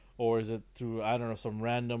 or is it through, I don't know, some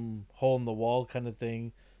random hole in the wall kind of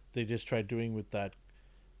thing they just tried doing with that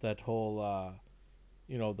whole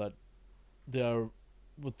that the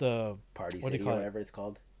with the Party what do City you or call it? whatever it's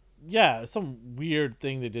called. Yeah, some weird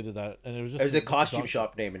thing they did to that, and it was It just was a just costume dog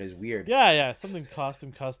shop name, and it was weird. Yeah, something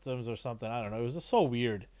costume customs or something. I don't know. It was just so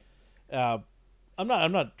weird. Uh, I'm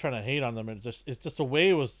not trying to hate on them. It's just the way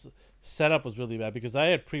it was set up was really bad, because I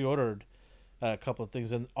had pre-ordered a couple of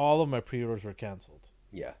things, and all of my pre-orders were canceled.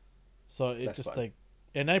 Yeah, So it that's just fun. like,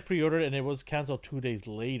 and I pre-ordered and it was canceled 2 days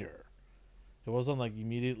later. It wasn't like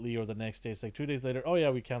immediately or the next day. It's like 2 days later. Oh yeah,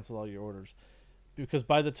 we canceled all your orders, because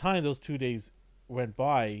by the time those 2 days went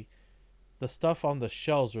by, the stuff on the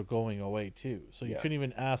shelves were going away too. So you Yeah. couldn't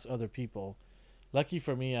even ask other people. Lucky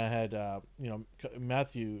for me, I had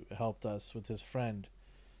Matthew helped us with his friend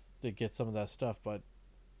to get some of that stuff. But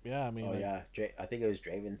yeah, I mean, Oh like, yeah, I think it was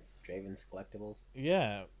Draven's Collectibles.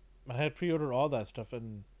 yeah, I had pre-ordered all that stuff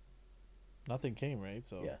and nothing came, right?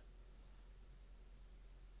 So Yeah.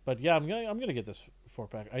 But yeah, I'm gonna get this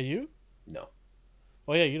 4-pack. Are you? No,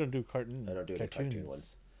 Oh yeah, you don't do cartoon. I don't do any cartoon cartoons.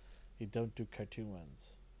 ones. You don't do cartoon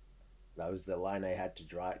ones. That was the line I had to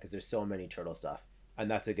draw because there's so many turtle stuff, and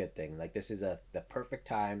that's a good thing. Like this is the perfect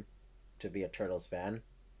time to be a Turtles fan.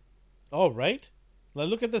 Oh right. Now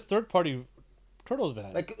look at this third-party Turtles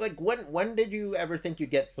van. Like when did you ever think you'd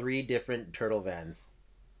get 3 different turtle vans?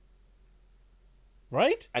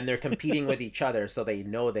 Right? And they're competing with each other, so they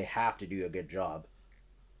know they have to do a good job.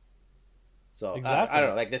 So Exactly. I don't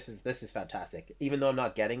know. Like this is fantastic. Even though I'm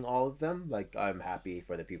not getting all of them, like I'm happy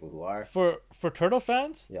for the people who are. For Turtle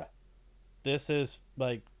fans, Yeah. this is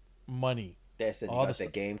like money. This and you All got the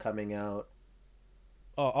the game coming out.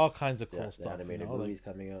 Oh, all kinds of cool Yeah, the stuff. animated Like, movies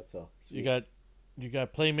coming out. So you sweet.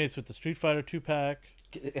 got Playmates with the Street Fighter 2-pack.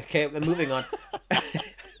 Okay, moving on. I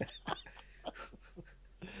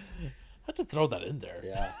had to throw that in there.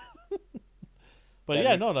 Yeah. But That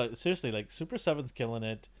yeah, ma- no, seriously, like Super 7's killing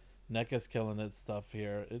it, NECA's killing it stuff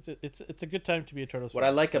here. It's a good time to be a Turtles What fan.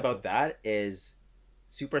 I like about that is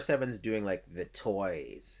Super 7's doing like the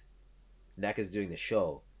toys. NECA's doing the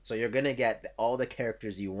show. So you're gonna get all the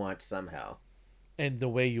characters you want somehow. And the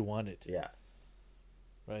way you want it, Yeah.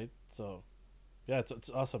 right? So yeah, it's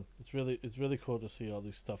awesome. It's really cool to see all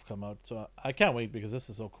these stuff come out. So I can't wait, because this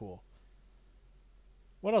is so cool.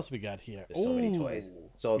 What else we got here? There's so many toys.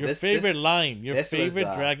 So your this favorite this, line, your this was,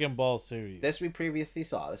 favorite Dragon Ball series. this we previously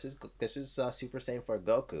saw. This is Super Saiyan for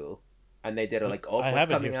Goku, and they did it like, oh, I what's have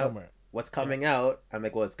it coming here out? somewhere. What's coming out? I'm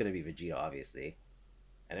like, well, it's gonna be Vegeta, obviously,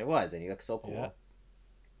 and it was, and he looks so cool. Yeah.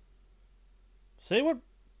 Say what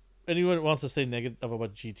anyone wants to say negative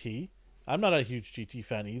about GT. I'm not a huge GT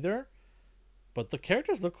fan either, but the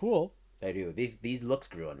characters look cool. They do. These looks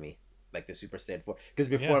grew on me, like the Super Saiyan 4. Because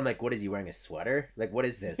before Yeah. I'm like, what is he wearing, a sweater? Like, what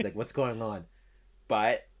is this? Like, what's going on?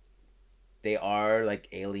 But they are like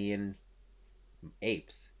alien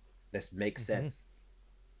apes. This makes sense.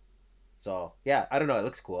 So yeah, I don't know. It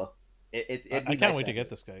looks cool. I can't wait to get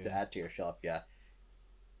this guy. to add to your shelf. Yeah.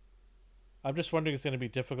 I'm just wondering if it's going to be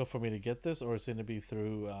difficult for me to get this, or it's going to be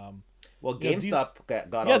through. Well, Yeah, these- GameStop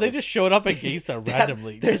got Yeah, all they this- just showed up at GameStop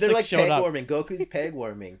randomly. They're, Just, they're like showed peg up. warming. Goku's peg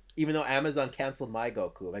warming. Even though Amazon canceled my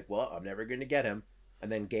Goku, I'm like, well, I'm never gonna get him.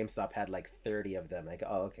 And then GameStop had like 30 of them. Like,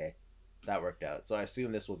 oh, okay, that worked out. So I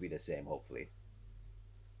assume this will be the same, hopefully.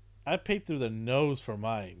 I paid through the nose for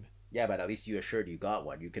mine. Yeah, but at least you assured you got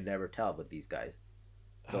one. You can never tell with these guys.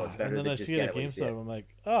 So it's better and then to I just see it get at it when you see GameStop. it. I'm like,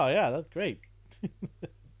 oh yeah, that's great.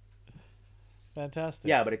 Fantastic.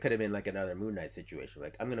 Yeah, but it could have been like another Moon Knight situation.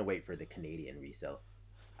 Like, I'm gonna wait for the Canadian resale,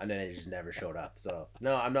 and then it just never showed up. So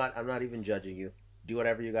no, I'm not even judging you. Do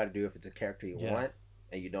whatever you got to do. If it's a character you Yeah. want,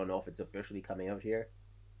 and you don't know if it's officially coming out here,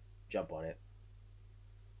 jump on it.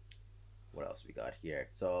 What else we got here?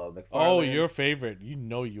 So McFarlane. Oh, your favorite. You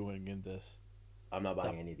know you wouldn't get this. I'm not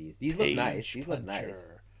buying the any of these. These look nice. Page These look nice.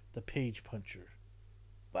 Puncher. The Page Puncher.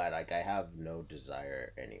 But like, I have no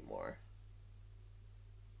desire anymore.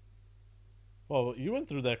 Well, you went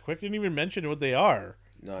through that quick. Didn't even mention what they are.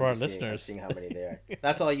 No, For our I'm just seeing, I'm listeners. seeing how many there are.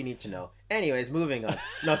 That's all you need to know. Anyways, moving on.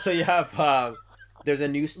 No, so you have there's a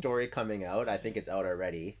new story coming out. I think it's out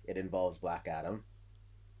already. It involves Black Adam.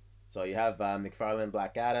 So you have McFarlane,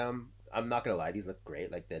 Black Adam. I'm not gonna lie, these look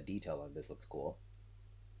great. Like the detail on this looks cool.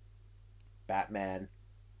 Batman,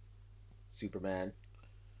 Superman.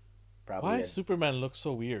 Probably. Why Superman looks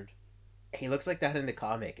so weird? He looks like that in the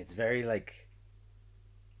comic. It's very like.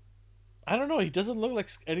 I don't know. He doesn't look like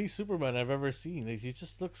any Superman I've ever seen. He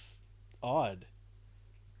just looks odd.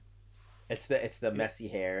 It's the messy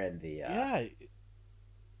hair and the Yeah,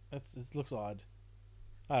 it looks odd.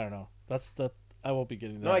 I don't know. That's the I won't be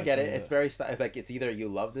getting that. No, I get it. It's very it's like it's either you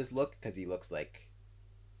love this look because he looks like,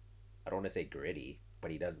 I don't want to say gritty,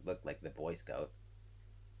 but he does look like the Boy Scout.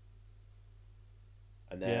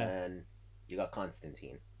 And then you got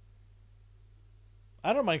Constantine.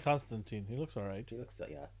 I don't mind Constantine. He looks all right. He looks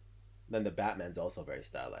yeah. Then the Batman's also very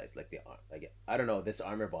stylized. Like I don't know. This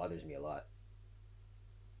armor bothers me a lot.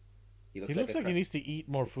 He looks like he needs to eat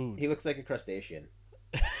more food. He looks like a crustacean.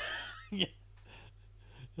 Yeah.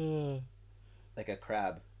 Like a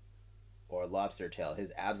crab or a lobster tail.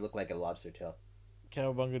 His abs look like a lobster tail.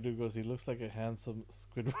 Cowabunga Dude goes, he looks like a handsome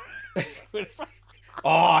Squidward.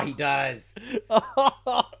 Oh, he does.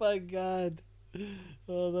 Oh my god.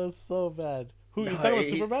 Oh, that's so bad. Who is talking about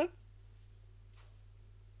Superman?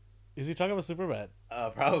 Is he talking about Superman?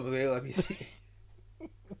 Probably. Let me see.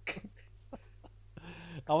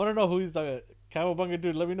 I want to know who he's talking about. Cowabunga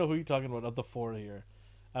Dude, let me know who you're talking about of the four here.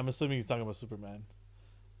 I'm assuming he's talking about Superman.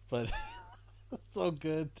 But so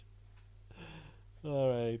good. All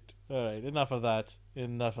right. Enough of that.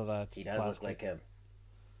 He does look like him.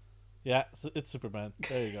 Yeah, it's Superman.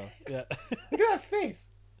 There you go. Yeah. Look at that face.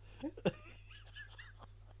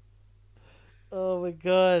 Oh my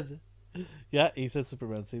god. Yeah, he said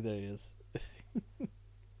Superman. See, there he is.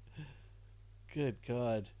 Good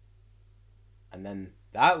god. And then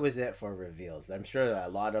that was it for reveals. I'm sure that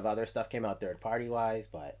a lot of other stuff came out third party wise,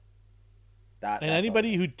 but and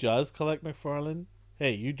anybody who does collect McFarlane,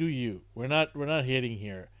 hey, you do you. We're not hating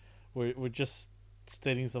here. We're just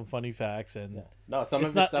stating some funny facts and no, some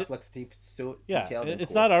of the stuff looks so detailed.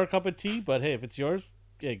 It's cool. not our cup of tea, but hey, if it's yours,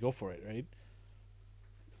 yeah, go for it, right?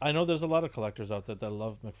 I know there's a lot of collectors out there that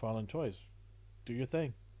love McFarlane toys. Do your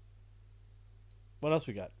thing. What else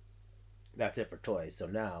we got? That's it for toys. So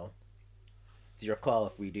now it's your call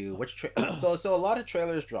if we do which so a lot of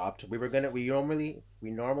trailers dropped. We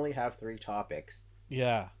normally have 3 topics.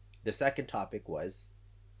 Yeah. The second topic was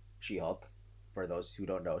She-Hulk. For those who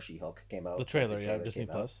don't know, She-Hulk came out. The trailer Disney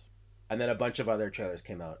Plus. And then a bunch of other trailers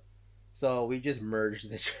came out. So we just merged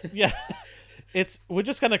the yeah. We're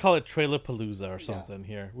just gonna call it Trailer Palooza or something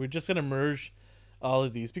here. We're just gonna merge all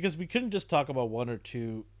of these because we couldn't just talk about one or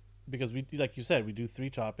two because we, like you said, we do 3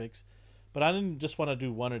 topics, but I didn't just want to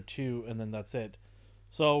do 1 or 2 and then that's it.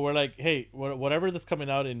 So we're like, hey, whatever that's coming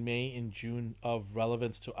out in May and June of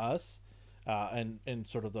relevance to us, and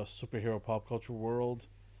sort of the superhero pop culture world,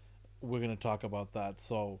 we're gonna talk about that.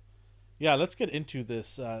 So yeah, let's get into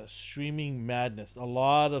this streaming madness. A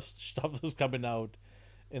lot of stuff is coming out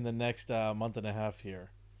in the next month and a half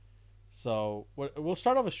here. So we'll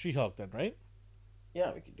start off with She-Hulk then, right?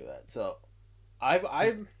 Yeah, we can do that. So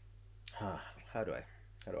I'm how do I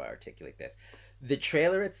articulate this? The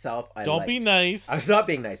trailer itself, Don't be nice. I'm not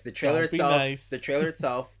being nice. The trailer itself, nice. The trailer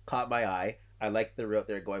itself caught my eye. I like the route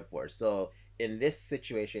they're going for. So in this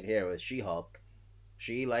situation here with She-Hulk,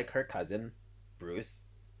 she, like her cousin Bruce,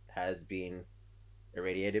 has been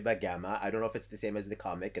irradiated by gamma. I don't know if it's the same as the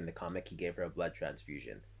comic. In the comic, he gave her a blood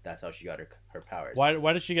transfusion. That's how she got her powers.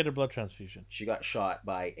 Why did she get a blood transfusion? She got shot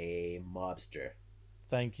by a mobster.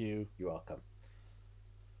 Thank you. You're welcome.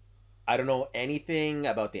 I don't know anything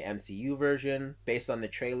about the MCU version. Based on the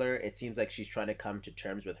trailer, it seems like she's trying to come to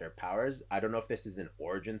terms with her powers. I don't know if this is an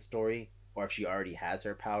origin story or if she already has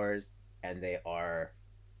her powers and they are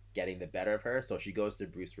getting the better of her. So she goes to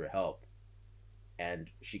Bruce for help and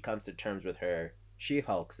she comes to terms with her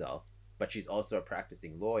She-Hulk self, but she's also a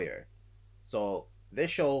practicing lawyer. So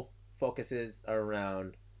this show focuses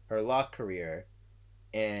around her law career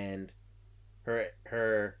and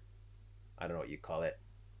her I don't know what you call it,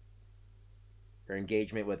 her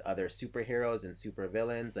engagement with other superheroes and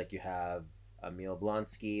supervillains. Like you have Emil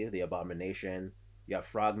Blonsky, the Abomination. You have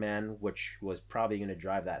Frogman, which was probably going to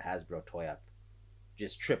drive that Hasbro toy up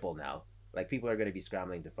just triple now. Like people are going to be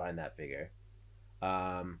scrambling to find that figure.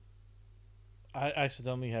 I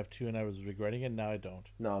accidentally have 2 and I was regretting it. Now I don't.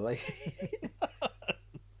 No, like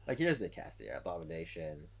like here's the cast here: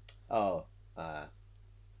 Abomination.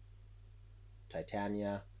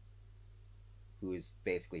 Titania, who is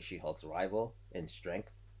basically She-Hulk's rival in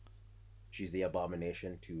strength. She's the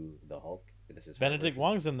Abomination to the Hulk. This is Benedict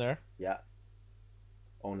Wong's in there. Yeah.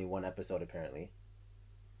 Only 1 episode apparently.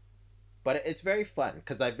 But it's very fun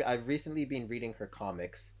because I've recently been reading her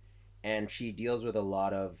comics, and she deals with a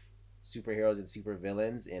lot of superheroes and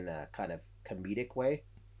supervillains in a kind of comedic way.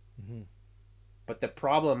 Mm-hmm. But the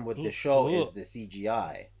problem with the show is the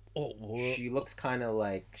CGI. She looks kind of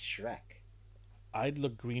like Shrek. I'd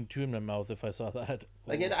look green too in my mouth if I saw that.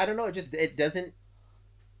 Like I don't know, it doesn't.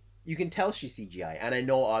 You can tell she's CGI, and I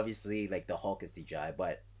know obviously like the Hulk is CGI,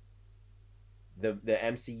 but the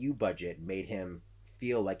MCU budget made him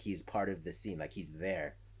feel like he's part of the scene, like he's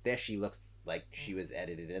there. There she looks like she was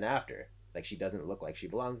edited in after. Like she doesn't look like she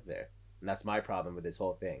belongs there. And that's my problem with this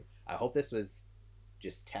whole thing. I hope this was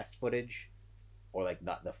just test footage or like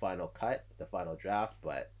not the final cut, the final draft,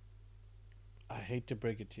 but I hate to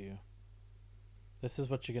break it to you. This is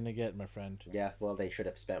what you're going to get, my friend. yeah, well, they should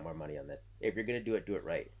have spent more money on this. If you're going to do it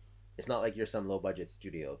right. It's not like you're some low budget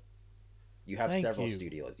studio. You have several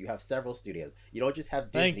studios. You have several studios. You don't just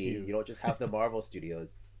have Disney. You don't just have the Marvel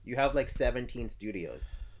studios. You have like 17 studios.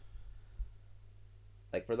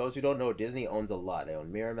 Like, for those who don't know, Disney owns a lot. They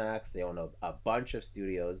own Miramax. They own a bunch of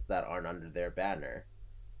studios that aren't under their banner.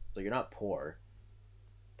 So you're not poor.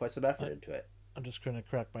 Put some effort into it. I'm just going to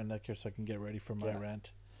crack my neck here so I can get ready for my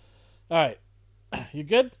rant. All right. You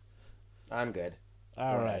good? I'm good.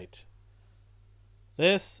 All right.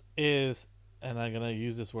 This is, and I'm going to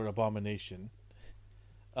use this word, abomination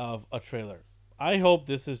of a trailer. I hope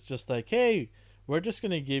this is just like, hey, we're just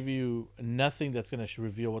going to give you nothing that's going to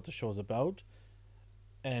reveal what the show is about.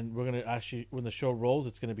 And we're going to actually, when the show rolls,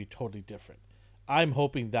 it's going to be totally different. I'm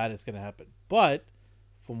hoping that is going to happen. But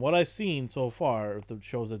from what I've seen so far, the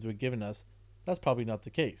shows that they've given us, that's probably not the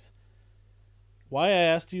case. Why I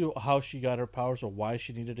asked you how she got her powers or why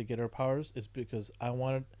she needed to get her powers is because I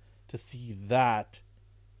wanted to see that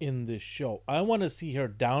in this show. I want to see her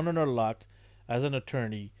down on her luck as an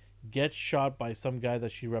attorney, get shot by some guy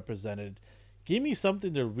that she represented. Give me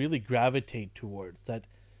something to really gravitate towards, that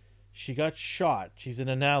she got shot, she's in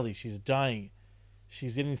an alley, she's dying,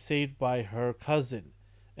 she's getting saved by her cousin,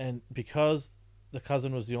 and because the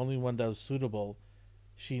cousin was the only one that was suitable,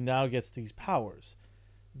 she now gets these powers.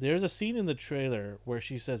 There's a scene in the trailer where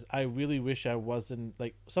she says, I really wish I wasn't,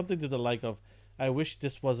 like, something to the like of, I wish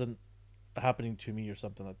this wasn't happening to me or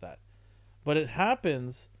something like that. But it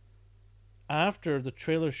happens after the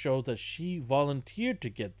trailer shows that she volunteered to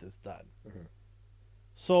get this done. Mm-hmm.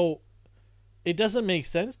 So it doesn't make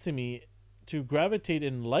sense to me to gravitate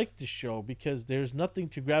and like the show because there's nothing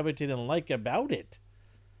to gravitate and like about it.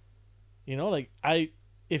 You know, like,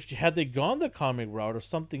 had they gone the comic route or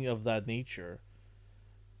something of that nature,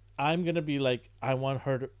 I'm gonna be like, I want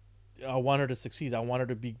her to succeed. I want her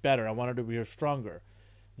to be better. I want her to be stronger.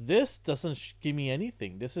 This doesn't give me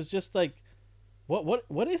anything. This is just like,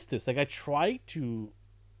 what is this? Like, I try to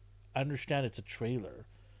understand it's a trailer,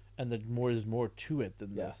 and that more is more to it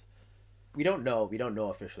than this. We don't know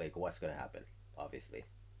officially like what's gonna happen, obviously,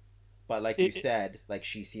 but like you said, like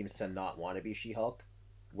she seems to not want to be She-Hulk,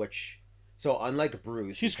 which, so unlike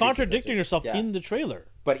Bruce, she's contradicting herself in the trailer.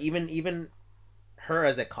 But even her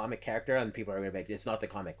as a comic character, and people are going to make, it's not the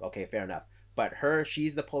comic. Okay, fair enough. But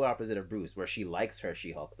she's the polar opposite of Bruce, where she likes her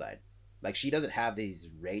She-Hulk side. Like, she doesn't have these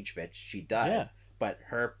rage fits. She does, but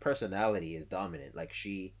her personality is dominant. Like,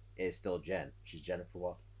 she is still Jen. She's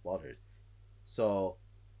Jennifer Walters. So,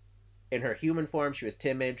 in her human form, she was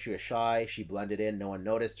timid, she was shy, she blended in, no one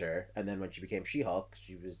noticed her. And then when she became She-Hulk,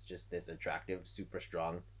 she was just this attractive, super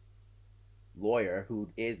strong lawyer who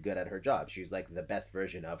is good at her job. She's like the best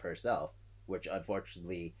version of herself, which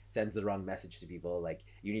unfortunately sends the wrong message to people. Like,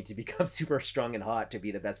 you need to become super strong and hot to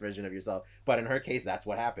be the best version of yourself. But in her case, that's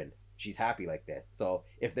what happened. She's happy like this. So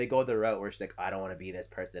if they go the route where she's like, I don't want to be this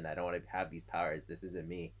person, I don't want to have these powers, this isn't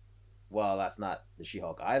me, well, that's not the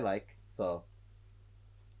She-Hulk I like. So,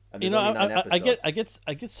 you know, I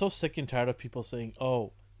get so sick and tired of people saying,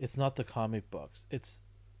 oh, it's not the comic books, it's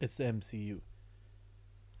the MCU.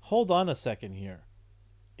 Hold on a second here.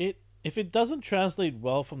 If it doesn't translate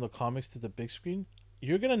well from the comics to the big screen,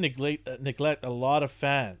 you're going to neglect a lot of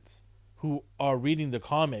fans who are reading the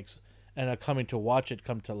comics and are coming to watch it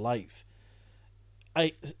come to life.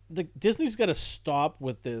 Disney's got to stop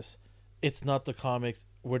with this, it's not the comics,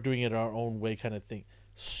 we're doing it our own way kind of thing.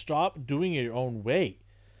 Stop doing it your own way.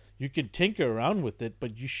 You can tinker around with it,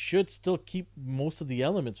 but you should still keep most of the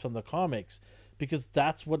elements from the comics because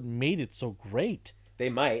that's what made it so great. They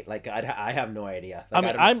might, like, I have no idea.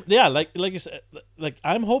 Like, like you said, like,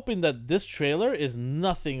 I'm hoping that this trailer is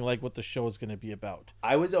nothing like what the show is going to be about.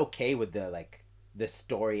 I was okay with the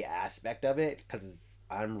story aspect of it because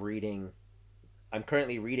I'm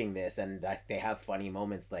currently reading this, and they have funny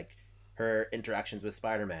moments, like her interactions with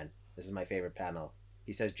Spider-Man. This is my favorite panel.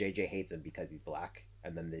 He says JJ hates him because he's black,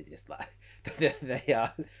 and then they just laugh.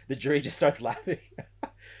 The jury just starts laughing.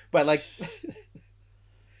 But like,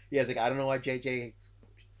 yeah, it's like, I don't know why JJ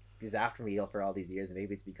is after me for all these years.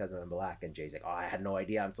 Maybe it's because I'm black. And Jay's like, oh, I had no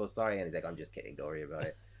idea. I'm so sorry. And he's like, I'm just kidding. Don't worry about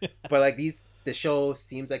it. But like, the show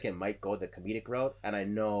seems like it might go the comedic route, and I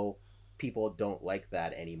know people don't like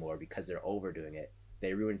that anymore because they're overdoing it.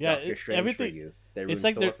 They ruined Doctor Strange for you. They ruined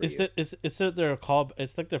Thor for you.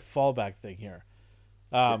 It's like their fallback thing here.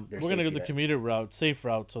 Their We're gonna go safety the net. comedic route, safe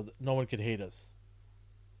route, so that no one could hate us.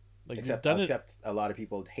 Like you've Except done it. except a lot of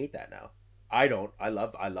people hate that now. I don't. I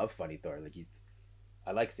love funny Thor. Like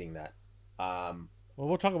I like seeing that. Well,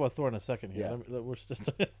 we'll talk about Thor in a second here. Yeah. We're just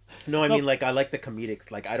No, I No. mean like I like the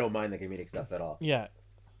comedics. Like I don't mind the comedic stuff at all. yeah.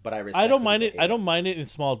 But I respect. I don't some mind people it. hate I don't mind it in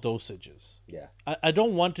small dosages. Yeah. I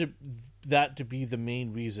don't want that to be the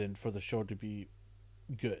main reason for the show to be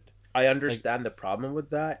good. I understand the problem with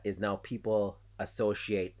that is now people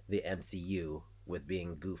associate the MCU with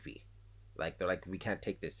being goofy. Like they're like, we can't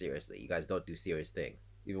take this seriously. You guys don't do serious things.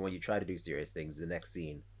 Even when you try to do serious things, the next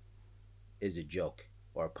scene is a joke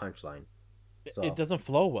or a punchline. So It doesn't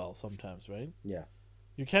flow well sometimes, right? yeah,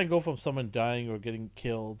 You can't go from someone dying or getting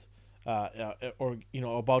killed, or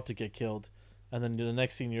about to get killed, and then the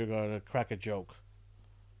next scene you're gonna crack a joke.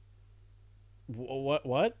 What?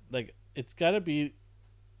 What? Like it's got to be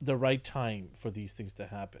the right time for these things to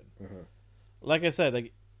happen. Mhm. Like I said,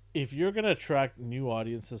 like if you're gonna attract new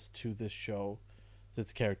audiences to this show,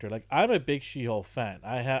 this character, like I'm a big She-Hulk fan.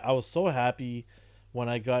 I was so happy when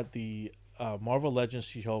I got the Marvel Legends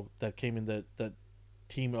She-Hulk that came in the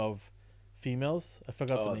team of females. I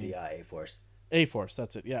forgot the name. the A-Force. A-Force,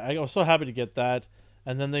 that's it. Yeah, I was so happy to get that.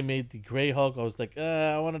 And then they made the Gray Hulk. I was like,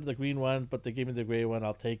 I wanted the green one, but they gave me the gray one.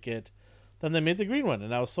 I'll take it. Then they made the green one,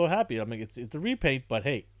 and I was so happy. I'm like, it's a repaint, but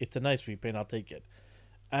hey, it's a nice repaint. I'll take it.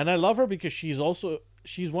 And I love her because she's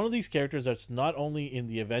one of these characters that's not only in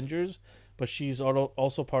the Avengers, but she's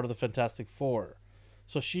also part of the Fantastic Four.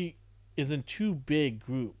 So she is in two big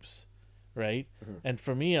groups, right? Mhm. And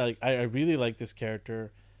for me, I really like this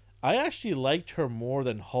character. I actually liked her more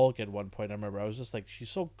than Hulk at one point. I remember I was just like, she's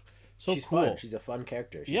so She's cool. fun. She's a fun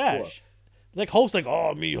character. She's Yeah, cool. like Hulk's like,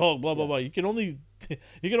 oh, me Hulk, blah blah Yeah. blah. You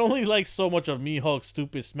can only like so much of me Hulk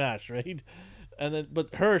stupid smash, right? And then,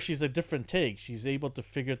 but her, she's a different take. She's able to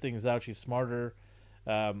figure things out. She's smarter.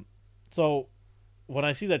 So when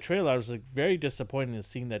I see that trailer, I was like very disappointed in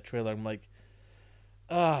seeing that trailer. I'm like,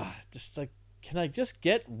 just like, can I just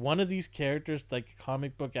get one of these characters like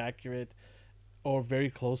comic book accurate or very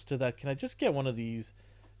close to that? Can I just get one of these,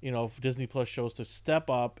 Disney Plus shows to step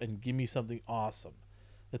up and give me something awesome?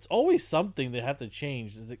 It's always something they have to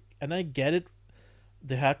change, and I get it.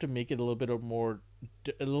 They have to make it a little bit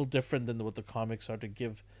a little different than what the comics are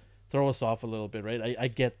to throw us off a little bit, right? I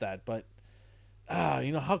get that, but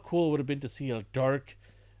how cool it would have been to see a dark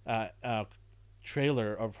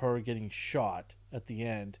trailer of her getting shot at the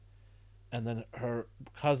end, and then her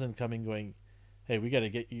cousin coming, going, "Hey, we gotta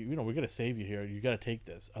get you. We gotta save you here. You gotta take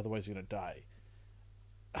this, otherwise you're gonna die."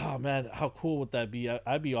 Oh man, how cool would that be?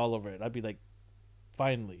 I'd be all over it. I'd be like,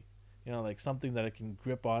 finally, like something that I can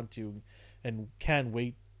grip onto, and can't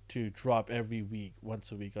wait to drop every week,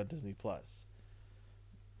 once a week on Disney Plus.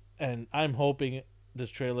 And I'm hoping this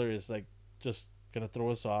trailer is like just gonna throw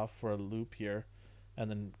us off for a loop here, and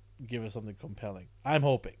then give us something compelling. I'm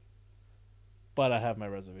hoping, but I have my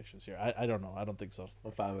reservations here. I don't know. I don't think so.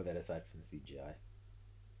 I'm fine with it aside from the CGI.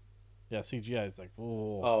 Yeah, CGI is like,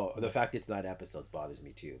 oh, the fact it's 9 episodes bothers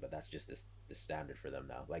me too, but that's just the standard for them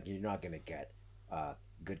now. Like, you're not gonna get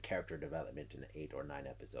good character development in 8 or 9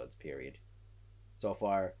 episodes. Period. So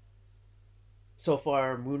far,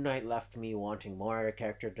 Moon Knight left me wanting more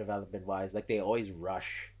character development wise. Like, they always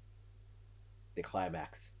rush the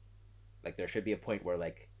climax. Like, there should be a point where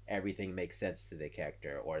like everything makes sense to the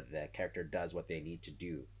character, or the character does what they need to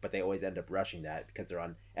do, but they always end up rushing that because they're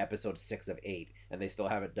on episode 6 of 8 and they still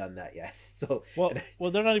haven't done that yet. So well,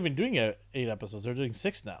 they're not even doing 8 episodes. They're doing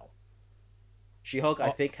 6 now. She-Hulk,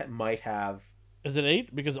 I think, might have. Is it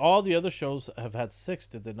 8? Because all the other shows have had 6,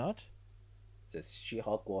 did they not? Says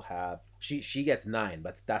She-Hulk will have. She gets 9,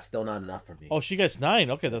 but that's still not enough for me. Oh, she gets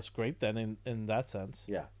 9. Okay, that's great then in that sense.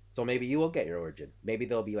 Yeah. So maybe you will get your origin. Maybe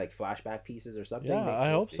there'll be like flashback pieces or something. Yeah, Maybe I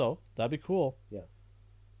we'll hope see. so. That'd be cool. Yeah.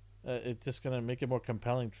 It's just gonna make it more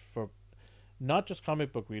compelling for not just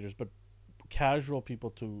comic book readers, but casual people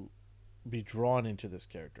to be drawn into this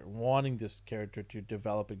character, wanting this character to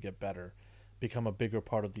develop and get better, become a bigger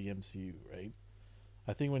part of the MCU, right?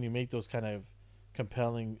 I think when you make those kind of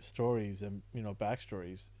compelling stories and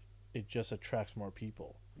backstories, it just attracts more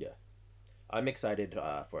people. Yeah. I'm excited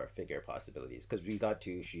for figure possibilities because we got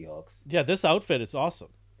 2 She-Hulks. Yeah, this outfit is awesome.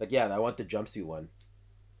 Like, yeah, I want the jumpsuit one.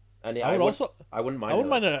 And yeah, I wouldn't mind. I wouldn't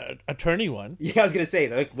mind an attorney one. Yeah, I was gonna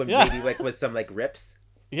say like maybe like with some like rips.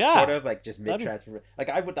 Yeah, Sort of like just mid transfer. Like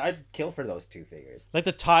I'd kill for those 2 figures. like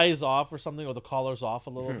the tie's off or something, or the collar's off a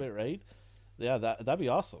little bit, right? Yeah, that'd be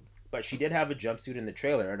awesome. But she did have a jumpsuit in the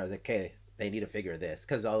trailer, and I was like, okay, they need to figure this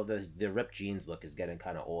because all the ripped jeans look is getting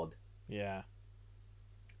kind of old. Yeah.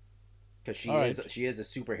 Because she All is right. she is a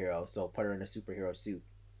superhero, so put her in a superhero suit.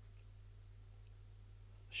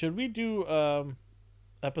 Should we do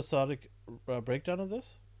episodic breakdown of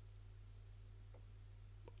this?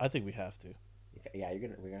 I think we have to. Yeah,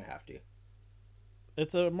 we're gonna have to.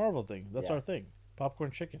 It's a Marvel thing. That's Yeah. our thing.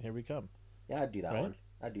 Popcorn chicken. Here we come. Yeah, I'd do that Right? one.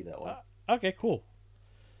 I'd do that one. Okay, cool.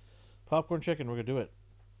 Popcorn chicken. We're gonna do it.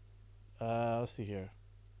 Let's see here.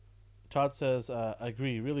 Todd says,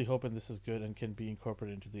 "Agree. Really hoping this is good and can be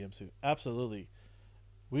incorporated into the MCU. Absolutely.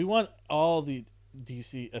 We want all the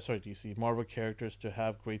DC Marvel characters to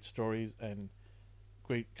have great stories and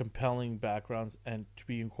great compelling backgrounds and to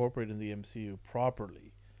be incorporated in the MCU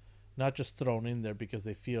properly, not just thrown in there because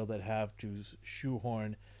they feel that have to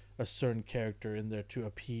shoehorn a certain character in there to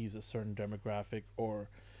appease a certain demographic or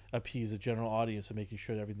appease a general audience and making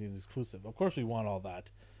sure that everything is exclusive. Of course, we want all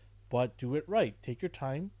that, but do it right. Take your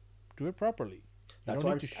time, do it properly. That's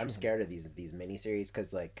why I'm scared of these miniseries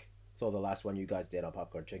because like so the last one you guys did on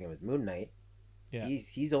Popcorn Chicken was Moon Knight. Yeah,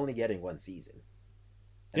 he's only getting one season.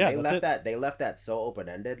 And yeah, they left that so open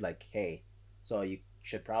ended. Like, hey, so you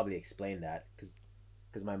should probably explain that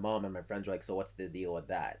because my mom and my friends were like, so what's the deal with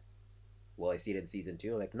that? Will I see it in season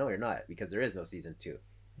 2? Like, no, you're not because there is no season 2.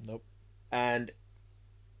 Nope. And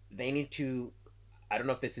they need to. I don't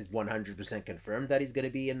know if this is 100% confirmed that he's going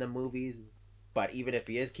to be in the movies, but even if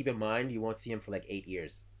he is, keep in mind you won't see him for like 8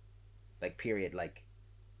 years, like period. Like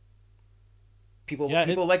people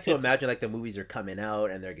like to imagine like the movies are coming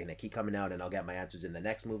out and they're going to keep coming out and I'll get my answers in the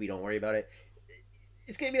next movie. Don't worry about it.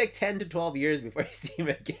 It's going to be like 10 to 12 years before you see him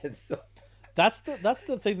again. So that's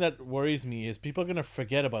the thing that worries me is people are gonna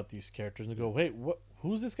forget about these characters and go, wait, what?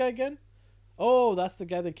 Who's this guy again? Oh, that's the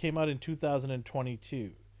guy that came out in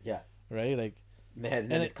 2022. Yeah. Right. Like, man,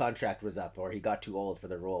 then his contract was up or he got too old for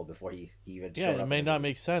the role before he even showed up. Yeah, it may not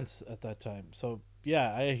make sense at that time. So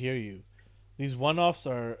yeah, I hear you. These one-offs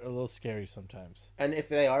are a little scary sometimes. And if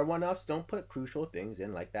they are one-offs, don't put crucial things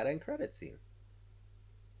in like that end credit scene.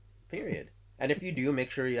 Period. And if you do,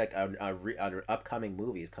 make sure you like an upcoming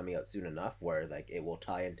movie is coming out soon enough where like it will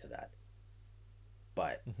tie into that.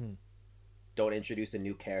 But don't introduce a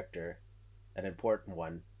new character, an important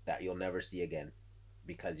one that you'll never see again,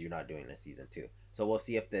 because you're not doing a season 2. So we'll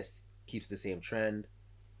see if this keeps the same trend,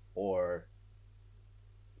 or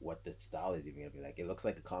what the style is even gonna be like. It looks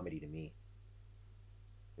like a comedy to me.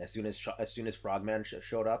 As soon as Frogman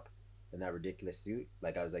showed up in that ridiculous suit,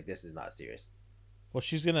 like I was like, this is not serious. Well,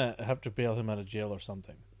 she's gonna have to bail him out of jail or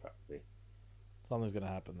something. Probably. Something's gonna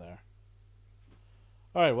happen there.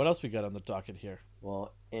 All right, what else we got on the docket here?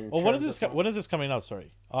 Well, when is this coming out?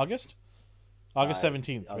 Sorry, August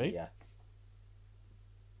 17th, right? Yeah.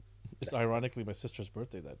 It's ironically my sister's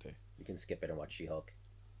birthday that day. You can skip it and watch She-Hulk.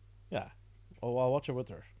 Yeah. Oh, I'll watch it with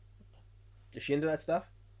her. Is she into that stuff?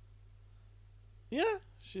 Yeah,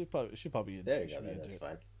 she probably into there you go. That's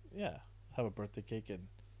fine. Yeah, have a birthday cake and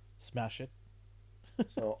smash it.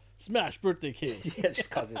 So smash birthday cake. Yeah, just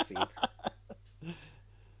cause a scene.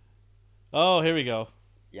 Oh, here we go.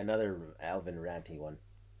 Yeah, another Alvin ranty one.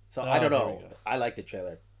 So I don't know. I like the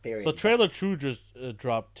trailer. Period. So Trailer True just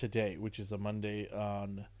dropped today, which is a Monday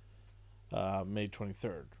on May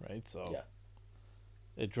 23rd, right? So yeah,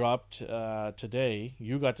 it dropped today.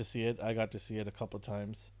 You got to see it. I got to see it a couple of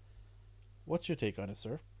times. What's your take on it,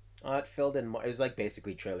 sir? It filled in more. It was like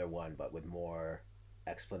basically trailer 1, but with more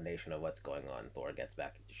explanation of what's going on. Thor gets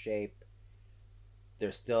back into shape.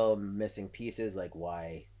 There's still missing pieces, like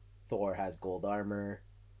why Thor has gold armor.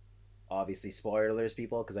 Obviously, spoilers,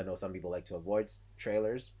 people, because I know some people like to avoid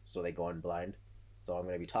trailers, so they go in blind. So I'm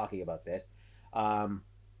going to be talking about this. I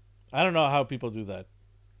don't know how people do that.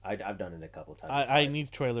 I've done it a couple times. I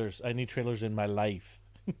need trailers. I need trailers in my life.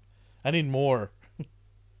 I need more.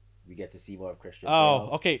 We get to see more of Christian Bale. Bale.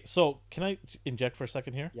 Okay. So can I inject for a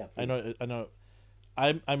second here? Yeah, please. I know.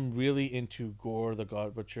 I'm really into Gore the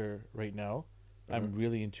God Butcher right now. Mm-hmm. I'm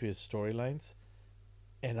really into his storylines,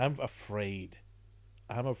 and I'm afraid.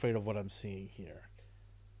 I'm afraid of what I'm seeing here.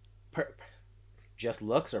 Just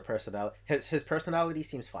looks or personality? His personality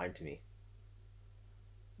seems fine to me.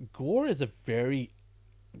 Gore is a very,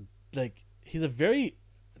 he's a very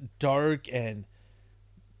dark and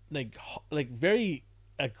like very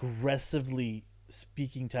aggressively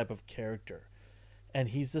speaking type of character, and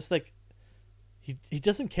he's just like he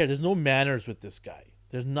doesn't care. There's no manners with this guy.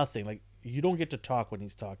 There's nothing. Like, you don't get to talk when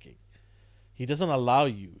he's talking. He doesn't allow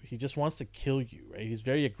you. He just wants to kill you, right? He's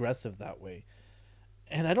very aggressive that way.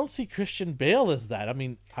 And I don't see Christian Bale as that. I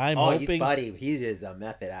mean, I'm hoping... buddy, he is a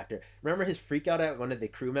method actor. Remember his freak out at one of the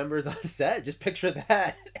crew members on set? Just picture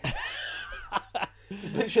that.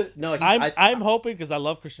 I'm hoping, because I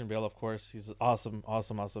love Christian Bale, of course. He's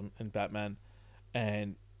awesome in Batman.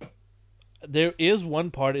 And there is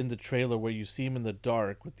one part in the trailer where you see him in the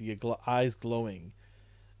dark with the eyes glowing.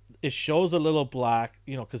 it shows a little black,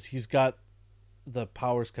 because he's got the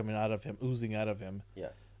powers coming out of him, oozing out of him. Yeah.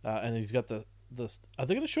 And he's got the. Are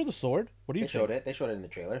they going to show the sword? What do you They think? showed it. They showed it in the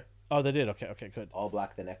trailer. Oh, they did. Okay, good. All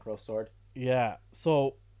black, the Necro sword. Yeah.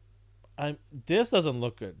 So, this doesn't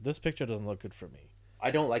look good. This picture doesn't look good for me.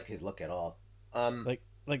 I don't like his look at all.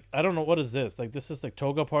 Like I don't know what is this. Like this is like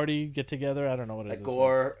Toga Party get together. I don't know what it is.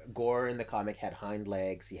 Gore in the comic had hind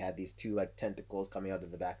legs. He had these two like tentacles coming out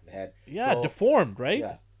of the back of the head. Yeah, so, deformed, right?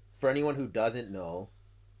 Yeah. For anyone who doesn't know,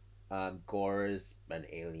 Gore is an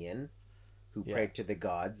alien who prayed to the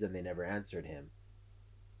gods and they never answered him.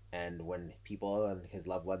 And when people and his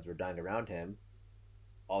loved ones were dying around him,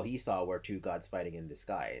 all he saw were two gods fighting in the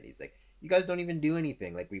sky. And he's like, you guys don't even do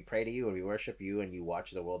anything. Like, we pray to you and we worship you and you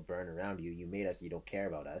watch the world burn around you. You made us. You don't care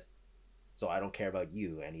about us. So I don't care about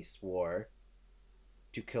you. And he swore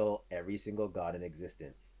to kill every single god in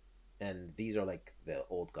existence. And these are like the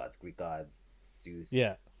old gods, Greek gods, Zeus.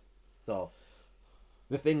 Yeah. So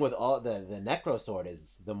the thing with all the Necro sword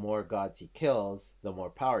is the more gods he kills, the more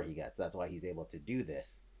power he gets. That's why he's able to do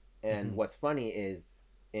this. And what's funny is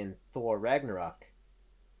in Thor Ragnarok,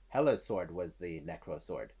 Hela's sword was the Necro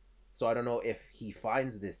sword. So I don't know if he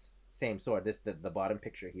finds this same sword. The bottom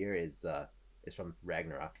picture here is from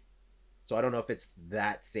Ragnarok. So I don't know if it's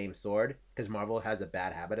that same sword, because Marvel has a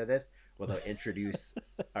bad habit of this, where they'll introduce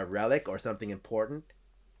a relic or something important,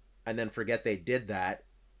 and then forget they did that,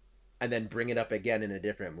 and then bring it up again in a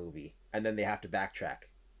different movie, and then they have to backtrack,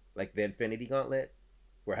 like the Infinity Gauntlet,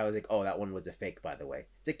 where I was like, oh, that one was a fake, by the way.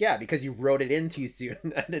 It's like, yeah, because you wrote it in too soon,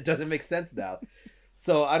 and it doesn't make sense now.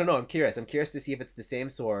 So I don't know. I'm curious to see if it's the same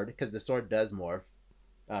sword, because the sword does morph.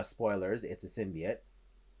 Spoilers: it's a symbiote.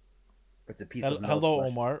 It's a piece of hello,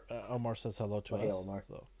 flesh. Omar. Omar says hello to us. Hey, Omar.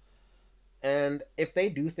 So. And if they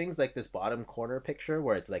do things like this bottom corner picture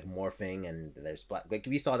where it's like morphing and there's black, like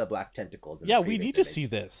we saw the black tentacles. Yeah, we need to see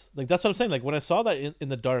this. Like that's what I'm saying. Like when I saw that in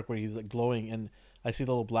the dark where he's like glowing and I see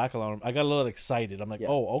the little black around him, I got a little excited. I'm like,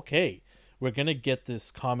 oh, okay, we're gonna get this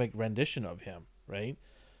comic rendition of him, right?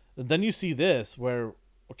 And then you see this where,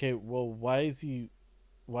 okay, well, why does he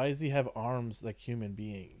have arms like human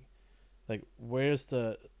being? Like where's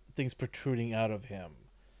the things protruding out of him?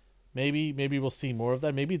 Maybe we'll see more of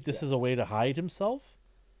that. Maybe this is a way to hide himself.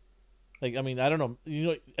 Like, I mean, I don't know.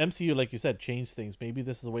 MCU, like you said, changed things. Maybe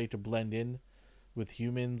this is a way to blend in with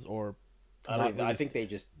humans, or I think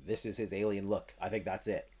this is his alien look. I think that's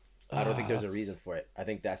it. I don't think there's a reason for it. I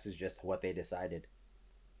think this is just what they decided.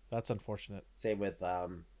 That's unfortunate. Same with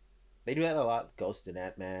they do that a lot. Ghost in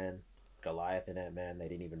Ant-Man, Goliath in Ant-Man. They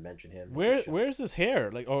didn't even mention him. Where's his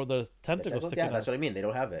hair? Like, or the tentacles sticking out? Yeah, that's what I mean. They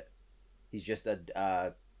don't have it. He's just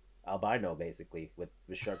a albino, basically, with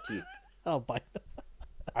sharp teeth. Albino.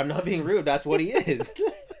 I'm not being rude. That's what he is.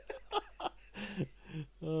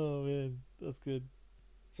 Oh man, that's good.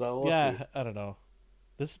 So we'll see. I don't know.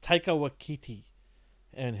 This is Taika Waititi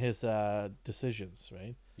and his decisions,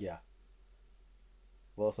 right? Yeah.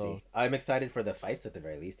 We'll see. I'm excited for the fights at the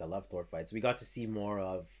very least. I love Thor fights. We got to see more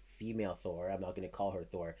of female Thor. I'm not going to call her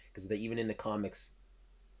Thor because even in the comics.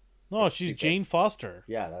 No, she's stupid. Jane Foster.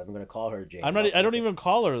 Yeah, I'm going to call her Jane. I don't even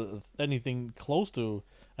call her anything close to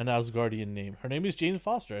an Asgardian name. Her name is Jane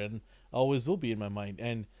Foster, and always will be in my mind.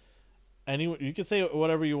 And anyone, you can say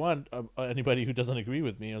whatever you want. Anybody who doesn't agree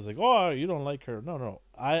with me, I was like, oh, you don't like her. No,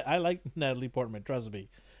 I like Natalie Portman. Trust me,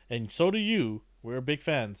 and so do you. We're big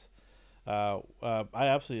fans. I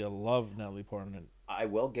absolutely love Natalie Portman. I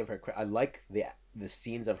will give her credit. I like the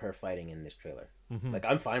scenes of her fighting in this trailer. Mm-hmm. Like,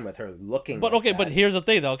 I'm fine with her looking. But like okay, that. But here's the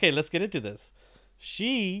thing, though. Okay, let's get into this.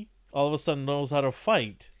 She all of a sudden knows how to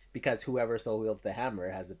fight because whoever so wields the hammer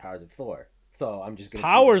has the powers of Thor. So I'm just gonna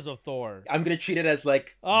powers of Thor. I'm gonna treat it as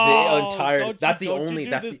like the entire. That's the only.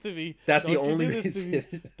 That's the only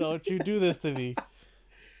reason. Don't you do this to me.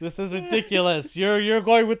 This is ridiculous. You're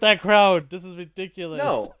going with that crowd. This is ridiculous.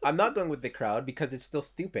 No, I'm not going with the crowd because it's still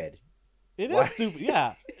stupid. It is stupid.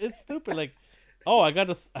 Yeah, it's stupid. Like, oh, I got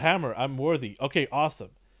a hammer. I'm worthy. Okay, awesome.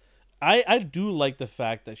 I do like the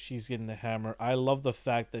fact that she's getting the hammer. I love the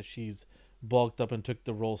fact that she's bulked up and took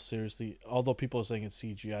the role seriously. Although people are saying it's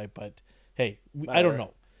CGI, but hey, I don't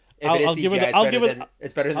know. I'll give her.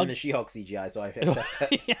 It's better than the She-Hulk CGI, so I accept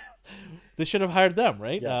that. Yeah. They should have hired them,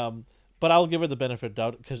 right? Yeah. But I'll give her the benefit of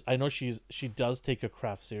doubt because I know she does take her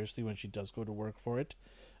craft seriously when she does go to work for it,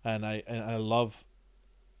 and I love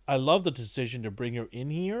the decision to bring her in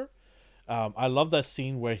here. I love that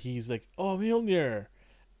scene where he's like, "Oh, Mjolnir,"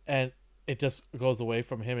 and it just goes away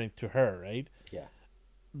from him and to her, right? Yeah.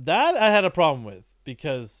 That I had a problem with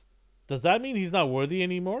because does that mean he's not worthy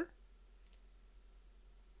anymore?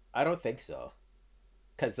 I don't think so.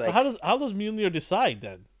 Because how does Mjolnir decide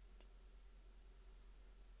then?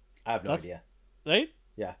 I have no That's idea. right.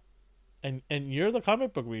 Yeah. And you're the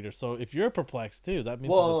comic book reader, so if you're perplexed too, that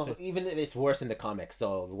means Well, even if it's worse in the comics,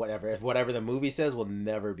 so whatever the movie says will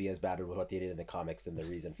never be as bad as what they did in the comics, and the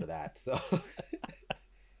reason for that. So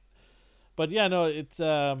But yeah, no, it's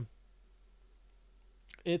the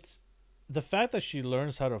fact that she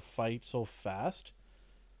learns how to fight so fast.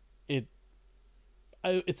 It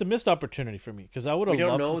it's a missed opportunity for me because I would we have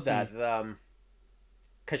don't loved know to that see.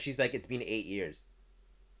 because she's like it's been 8 years.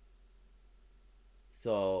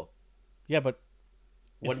 So Yeah, but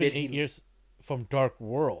it's when been did 8 years from Dark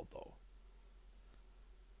World though.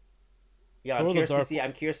 Yeah, I'm Thor the curious to Dark. see.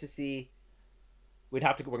 I'm curious to see. We're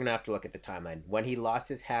gonna have to look at the timeline. When he lost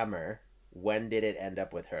his hammer, when did it end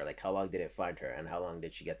up with her? Like how long did it find her, and how long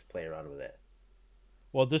did she get to play around with it?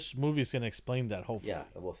 Well, this movie's gonna explain that. Hopefully, Yeah,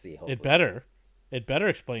 we'll see. it Hopefully, better. It better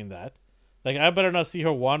explain that. Like I better not see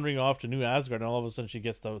her wandering off to New Asgard and all of a sudden she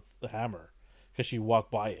gets the hammer because she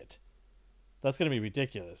walked by it. That's gonna be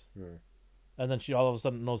ridiculous. Hmm. And then she all of a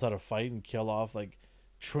sudden knows how to fight and kill off like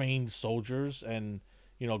trained soldiers and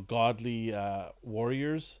godly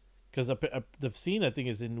warriors. Because the scene I think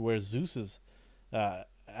is in where Zeus is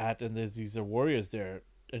at, and there's these warriors there,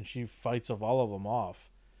 and she fights all of them off,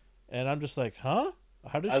 and I'm just like, huh?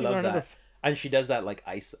 How did I she love learn how to? that. And she does that like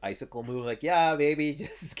icicle move. Like yeah, baby,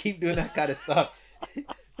 just keep doing that kind of stuff. It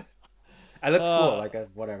looks cool. Like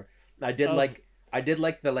whatever. I did I was- like. I did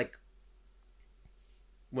like the like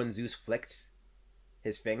when Zeus flicked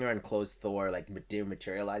his finger and closed Thor like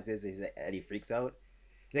materializes. And he freaks out.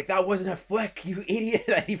 He's like that wasn't a flick, you idiot!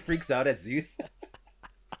 And he freaks out at Zeus.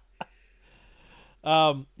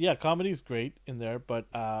 Yeah, comedy's great in there, but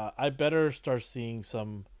I better start seeing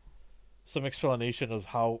some explanation of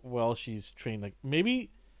how well she's trained. Like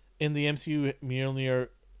maybe in the MCU, Mjolnir,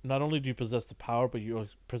 not only do you possess the power, but you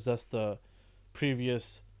possess the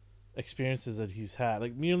previous experiences that he's had.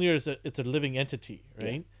 Like Mjolnir it's a living entity,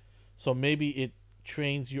 right? Yeah. So maybe it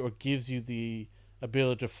trains you or gives you the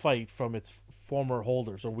ability to fight from its former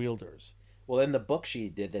holders or wielders. Well, in the book, she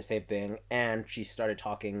did the same thing, and she started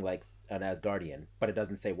talking like an Asgardian, but it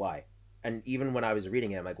doesn't say why. And even when I was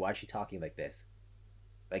reading it, I'm like, why is she talking like this?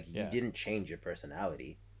 Like, you Yeah. didn't change your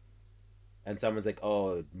personality. And someone's like,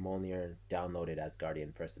 oh, Mjolnir downloaded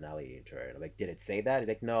Asgardian personality into her. And I'm like, did it say that? He's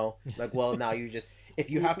like, no. I'm like, well, now you just if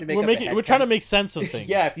you have to make We're trying to make sense of things.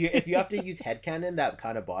 yeah, if you have to use headcanon, that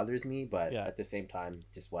kind of bothers me. But Yeah. at the same time,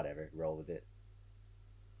 just whatever, roll with it.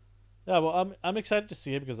 Yeah, well, I'm excited to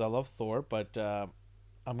see it because I love Thor, but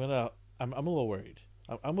I'm a little worried.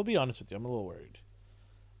 I'm gonna be honest with you. I'm a little worried.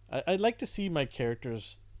 I'd like to see my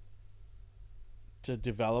characters to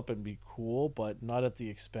develop and be cool, but not at the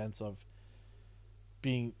expense of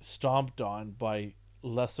being stomped on by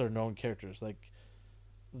lesser known characters. Like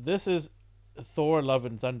this is Thor: Love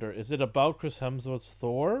and Thunder. Is it about Chris Hemsworth's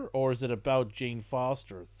Thor, or is it about Jane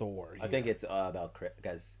Foster Thor? I think it's about Chris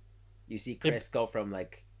because you see Chris go from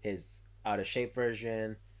like his out of shape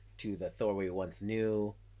version to the Thor we once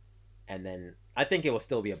knew, and then I think it will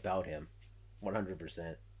still be about him,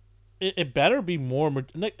 100%. It better be more.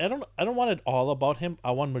 Like, I don't want it all about him. I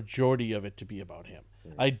want majority of it to be about him.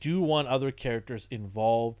 I do want other characters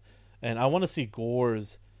involved, and I want to see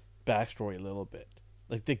Gore's backstory a little bit.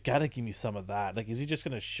 Like they gotta give me some of that. Like, is he just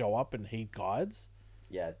gonna show up and hate gods?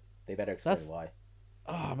 Yeah, they better explain That's- why.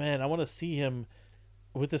 Oh man, I want to see him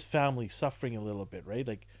with his family suffering a little bit, right?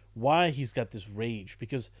 Like why he's got this rage.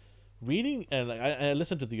 Because reading and like I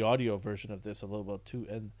listened to the audio version of this a little bit too,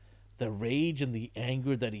 and the rage and the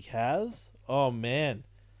anger that he has. Oh man,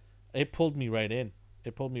 it pulled me right in.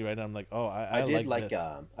 It pulled me right in. I'm like, oh, I did like like this.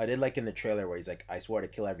 I did like in the trailer where he's like, I swore to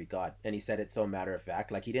kill every god, and he said it so matter of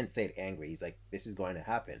fact, like he didn't say it angry. He's like, this is going to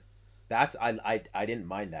happen. That's I didn't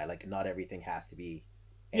mind that. Like not everything has to be.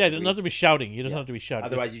 Yeah, Angry. not to be shouting. He doesn't Yeah. have to be shouting.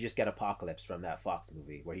 Otherwise, It's- you just get Apocalypse from that Fox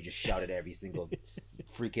movie where he just shouted every single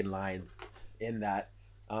freaking line in that.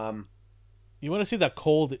 you want to see that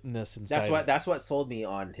coldness inside. That's what sold me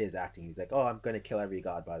on his acting. He's like, "Oh, I'm gonna kill every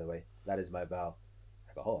god." By the way, that is my vow.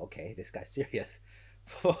 I go, "Oh, okay, this guy's serious."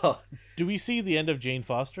 Well, Do we see the end of Jane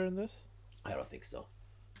Foster in this? I don't think so.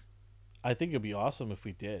 I think it'd be awesome if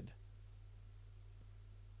we did.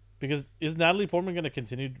 Because is Natalie Portman going to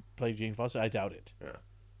continue to play Jane Foster? I doubt it. Yeah.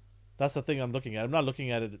 That's the thing I'm looking at. I'm not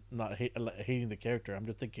looking at it not hating the character. I'm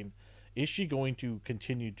just thinking, is she going to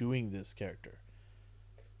continue doing this character?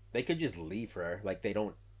 They could just leave her. Like they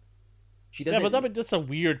don't. She Yeah, doesn't. but that's a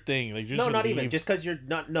weird thing. Like, you're no, just not gonna even. leave- Just because you're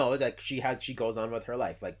not. No, like she goes on with her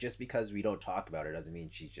life. Like just because we don't talk about her doesn't mean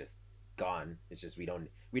she's just gone. It's just we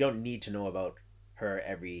don't need to know about her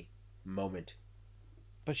every moment.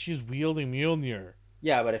 But she's wielding Mjolnir.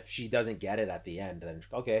 Yeah, but if she doesn't get it at the end, then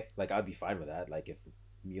okay, like I'd be fine with that. Like if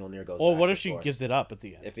Mjolnir goes. Or back what to if she Thor. gives it up at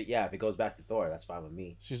the end? If it goes back to Thor, that's fine with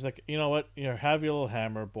me. She's like, you know what? Have your little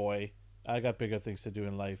hammer, boy. I got bigger things to do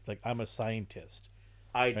in life. Like, I'm a scientist.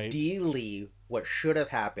 Ideally, what should have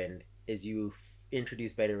happened is you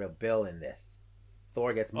introduce Beta Ray Bill in this.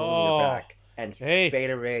 Thor gets Mjolnir back, and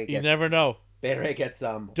Beta Ray. You never know. Beta Ray gets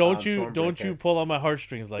Don't you pull on my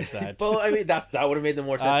heartstrings like that? Well, I mean that would have made the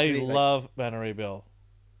more sense. I love Beta Ray Bill.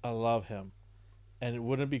 I love him, and it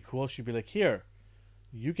wouldn't be cool. She'd be like, "Here,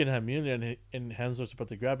 you can have Mjolnir," and Hemsworth's about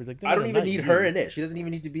to grab. He's like, "No, I don't even need her in it. it. She doesn't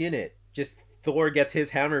even need to be in it. Just Thor gets his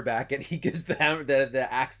hammer back, and he gives the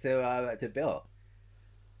axe to Bill.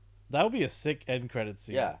 That would be a sick end credit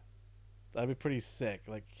scene. Yeah, that'd be pretty sick.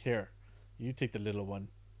 Like, here, you take the little one.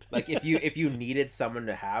 Like if you needed someone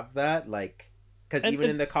to have that, like, because even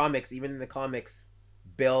in the comics,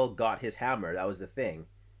 Bill got his hammer. That was the thing,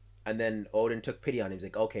 and then Odin took pity on him. He's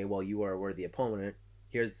like, okay, well, you are a worthy opponent.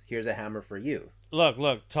 Here's a hammer for you.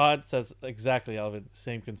 Look. Todd says exactly, Alvin.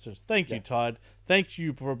 Same concerns. Thank you, Todd. Thank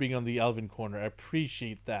you for being on the Alvin corner. I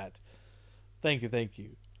appreciate that. Thank you.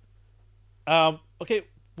 Okay.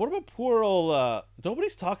 What about poor old?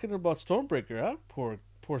 Nobody's talking about Stormbreaker, huh? Poor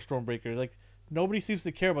Stormbreaker. Like, nobody seems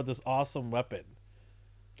to care about this awesome weapon.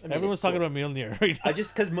 I mean, everyone's talking about Mjolnir right now.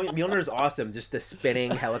 Just because Mjolnir is awesome, just the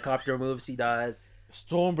spinning helicopter moves he does.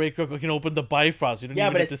 Stormbreaker can open the Bifrost. You don't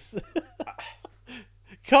even but it's.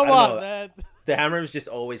 Come on, man. The hammer is just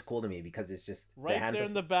always cool to me because it's just right there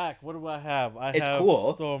in the back. What do I have? It's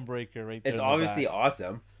cool. Stormbreaker right there. It's obviously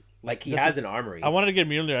awesome. Like he has an armory. I wanted to get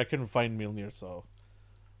Mjolnir. I couldn't find Mjolnir, so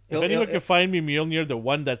if anyone can find me Mjolnir, the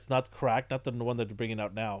one that's not cracked, not the one that they're bringing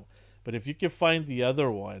out now, but if you can find the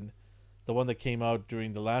other one, the one that came out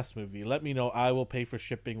during the last movie, let me know. I will pay for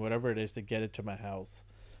shipping, whatever it is, to get it to my house.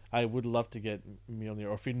 I would love to get Mjolnir.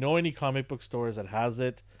 Or if you know any comic book stores that has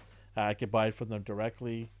it, I could buy it from them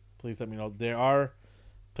directly. Please let me know. There are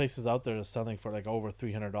places out there that's selling for like over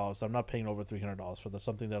 $300. So I'm not paying over $300 for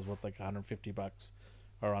something that's worth like $150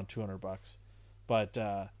 or around $200. But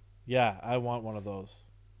yeah, I want one of those.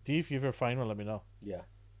 D, if you ever find one, let me know. Yeah.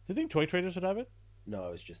 Do you think Toy Traders would have it? No, I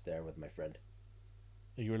was just there with my friend.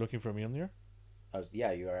 You were looking for Mjolnir?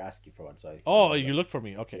 You were asking for one, so you looked for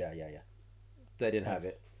me. Okay. Yeah. They didn't have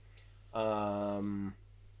it.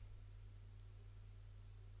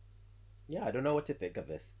 Yeah, I don't know what to think of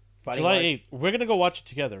this. July 8th. We're gonna go watch it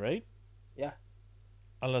together, right? Yeah.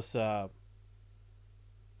 Unless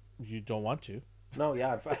you don't want to. No,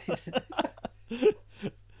 yeah, I'm fine.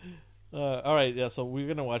 All right, yeah. So we're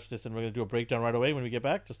gonna watch this, and we're gonna do a breakdown right away when we get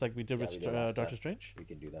back, just like we did with Doctor Strange. We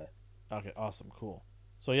can do that. Okay, awesome, cool.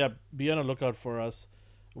 So yeah, be on the lookout for us.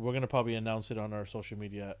 We're gonna probably announce it on our social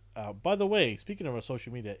media. By the way, speaking of our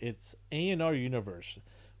social media, it's A&R Universe.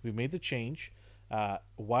 We've made the change.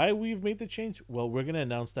 Why we've made the change? Well, we're gonna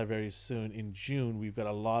announce that very soon in June. We've got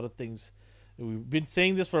a lot of things. We've been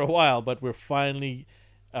saying this for a while, but we're finally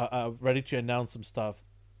ready to announce some stuff.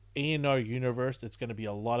 A&R Universe. It's going to be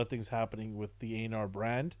a lot of things happening with the A&R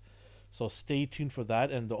brand, so stay tuned for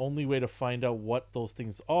that. And the only way to find out what those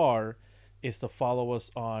things are is to follow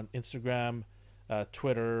us on Instagram,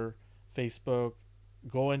 Twitter, Facebook.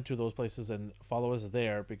 Go into those places and follow us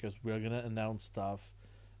there, because we're going to announce stuff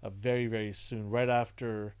very, very soon, right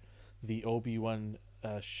after the Obi-Wan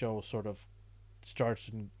show sort of starts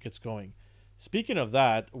and gets going. Speaking of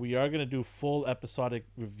that, we are going to do full episodic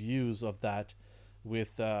reviews of that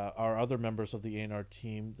with our other members of the A&R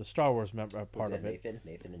team, the Star Wars part of it.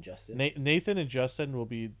 Nathan and Justin. Nathan and Justin will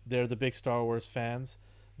be. They're the big Star Wars fans.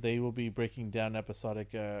 They will be breaking down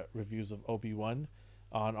episodic reviews of Obi-Wan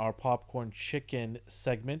on our Popcorn Chicken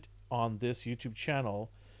segment on this YouTube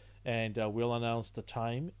channel, and we'll announce the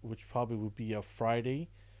time, which probably will be a Friday.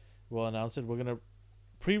 We'll announce it. We're gonna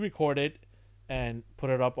pre-record it and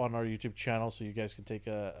put it up on our YouTube channel, so you guys can take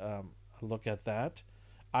a look at that.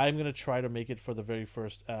 I'm going to try to make it for the very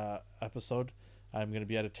first episode. I'm going to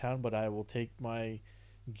be out of town, but I will take my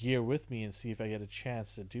gear with me and see if I get a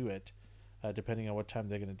chance to do it, depending on what time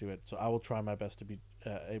they're going to do it. So I will try my best to be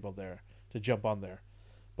able there, to jump on there.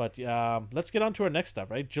 But let's get on to our next stuff,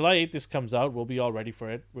 right? July 8th, this comes out. We'll be all ready for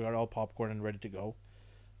it. We are all popcorn and ready to go.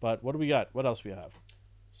 But what do we got? What else we have?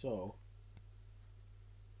 So,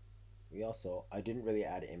 I didn't really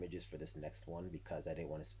add images for this next one because I didn't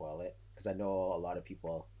want to spoil it. Because I know a lot of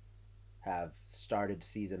people have started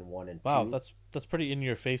season 1 and 2. Wow, that's pretty in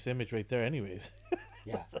your face image right there, anyways.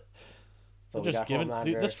 Yeah. So just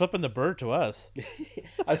flipping the bird to us.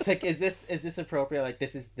 I was like, is this appropriate? Like,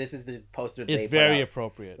 this is the poster. It's very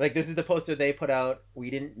appropriate. Like, this is the poster they put out. We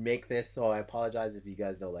didn't make this, so I apologize if you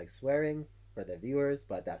guys don't like swearing for the viewers.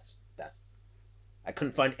 But that's I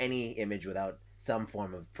couldn't find any image without some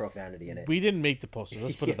form of profanity in it. We didn't make the poster.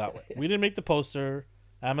 Let's put it that way. We didn't make the poster.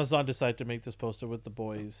 Amazon decided to make this poster with the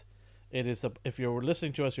boys. It is if you're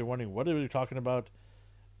listening to us, you're wondering what are we talking about.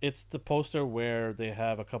 It's the poster where they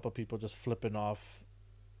have a couple people just flipping off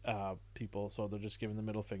people, so they're just giving the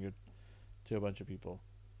middle finger to a bunch of people.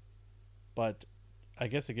 But I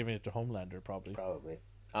guess they're giving it to Homelander, probably. Probably.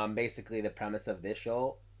 Basically, the premise of this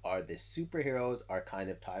show are the superheroes are kind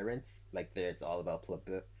of tyrants. Like, it's all about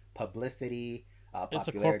publicity,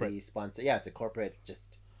 popularity, sponsor. Yeah, it's a corporate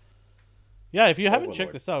just... Yeah, if you haven't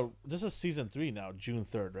checked this out, this is season 3 now, June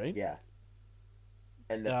 3rd, right? Yeah.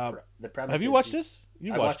 And the premise. Have you watched this?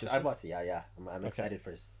 You watched this? I watched it. Yeah. I'm excited for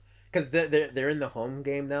this because they're in the home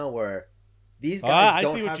game now where these guys.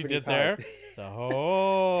 I see what you did there.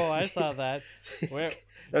 Oh, I saw that. Where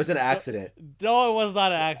that was an accident. No, it was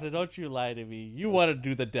not an accident. Don't you lie to me. You want to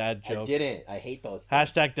do the dad joke? I didn't. I hate those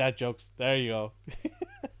things. # dad jokes. There you go.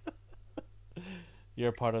 You're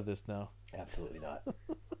a part of this now. Absolutely not.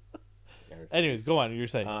 Anyways, go on. You're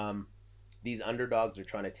saying these underdogs are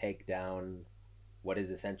trying to take down what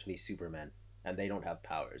is essentially Superman, and they don't have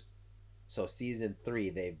powers. So season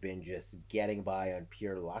 3, they've been just getting by on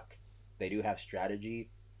pure luck. They do have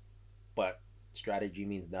strategy, but strategy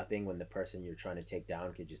means nothing when the person you're trying to take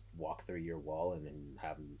down could just walk through your wall and then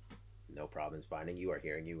have no problems finding you or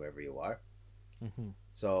hearing you wherever you are. Mm-hmm.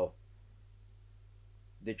 So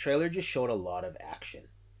the trailer just showed a lot of action,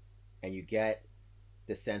 and you get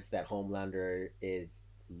the sense that Homelander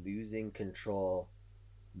is losing control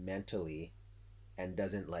mentally and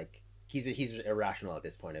doesn't he's irrational at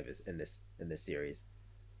this point in this series.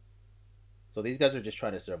 So these guys are just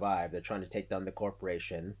trying to survive. They're trying to take down the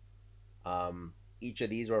corporation. Each of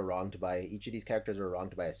these characters were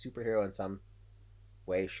wronged by a superhero in some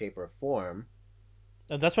way, shape, or form.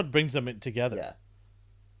 And that's what brings them together. Yeah.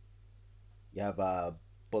 You have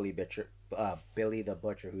Billy the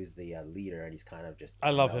Butcher, who's the leader, and he's kind of just...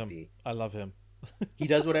 I love him. He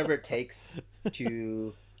does whatever it takes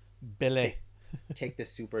to... Billy. Take the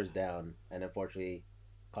supers down, and unfortunately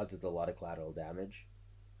causes a lot of collateral damage.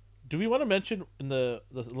 Do we want to mention in the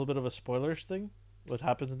little bit of a spoilers thing what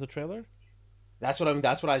happens in the trailer? That's what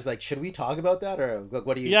I was like, should we talk about that, or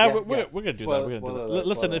what do you... We're gonna do that.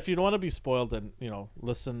 Listen, if you don't want to be spoiled, then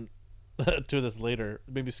listen to this later.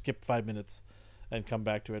 Maybe skip 5 minutes and come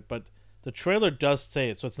back to it. But the trailer does say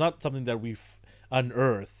it, so it's not something that we've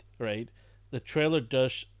unearthed, right? The trailer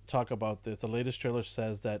does talk about this. The latest trailer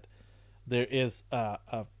says that there is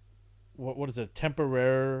what is it?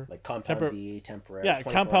 Temporary, like compound V, temporary. Yeah,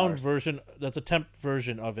 compound version. That's a temp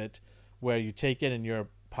version of it, where you take it and you're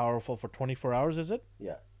powerful for 24 hours. Is it?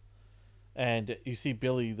 Yeah. And you see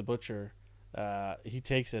Billy the Butcher. He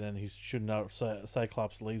takes it and he's shooting out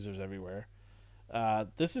Cyclops lasers everywhere.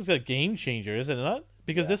 This is a game changer, isn't it not?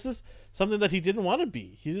 Because this is something that he didn't want to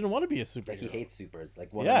be. He didn't want to be a superhero. He hates supers.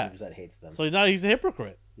 100% hates them. So now he's a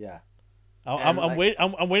hypocrite. Yeah. I'm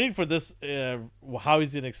waiting for this. How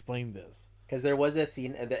he's gonna explain this? Because there was a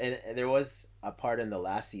scene, and there was a part in the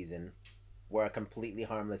last season where a completely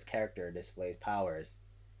harmless character displays powers.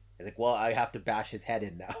 It's like, well, I have to bash his head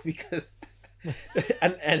in now because,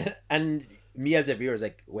 and me as a viewer is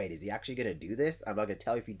like, wait, is he actually gonna do this? I'm not gonna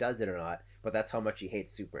tell you if he does it or not, but that's how much he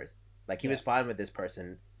hates supers. Like he was fine with this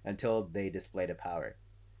person until they displayed a power.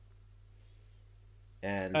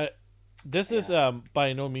 And. This is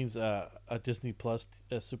by no means a Disney Plus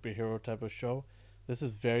superhero type of show. This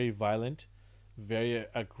is very violent, very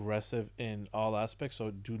aggressive in all aspects.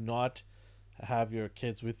 So do not have your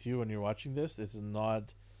kids with you when you're watching this. This is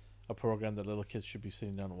not a program that little kids should be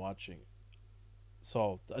sitting down watching.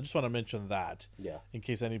 So I just want to mention that. Yeah. In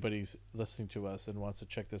case anybody's listening to us and wants to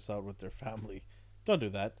check this out with their family, don't do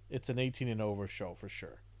that. It's an 18 and over show for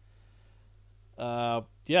sure.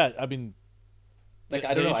 Yeah, I mean.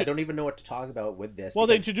 I don't know. I don't even know what to talk about with this. Well,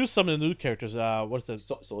 they introduced some of the new characters. What's that?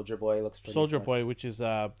 Soldier Boy looks pretty Soldier fun. Boy, which is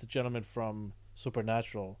the gentleman from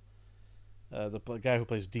Supernatural, the guy who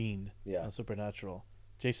plays Dean on Supernatural.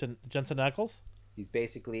 Jensen Ackles. He's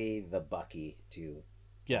basically the Bucky to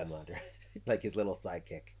Homelander. Like his little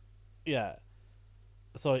sidekick. Yeah.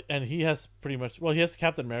 So, and he has pretty much... Well, he has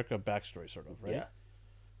Captain America backstory, sort of, right? Yeah.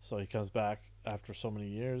 So he comes back after so many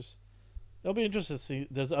years. It'll be interesting to see.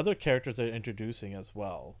 There's other characters they're introducing as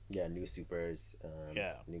well. Yeah, new supers.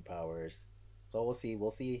 New powers. So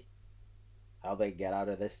we'll see how they get out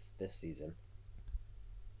of this season.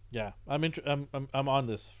 Yeah, I'm on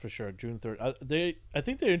this for sure. June 3rd. I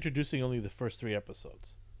think they're introducing only the first 3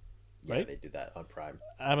 episodes. Yeah, right? they do that on Prime.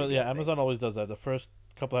 Amazon always does that. The first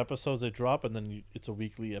couple episodes they drop, and then it's a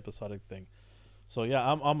weekly episodic thing. So yeah,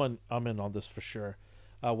 I'm in on this for sure.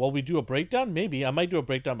 Will we do a breakdown? Maybe. I might do a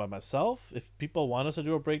breakdown by myself. If people want us to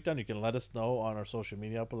do a breakdown, you can let us know on our social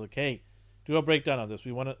media. I'll like, hey, do a breakdown of this.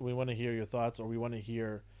 We want to hear your thoughts, or we want to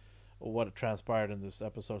hear what transpired in this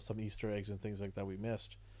episode, some Easter eggs and things like that we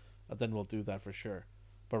missed. Then we'll do that for sure.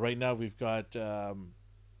 But right now we've got a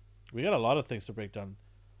lot of things to break down.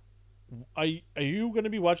 Are you going to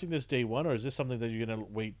be watching this day one, or is this something that you're going to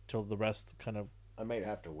wait till the rest kind of? I might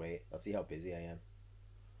have to wait. I'll see how busy I am.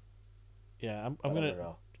 Yeah,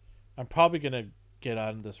 I'm probably gonna get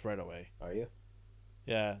on this right away. Are you?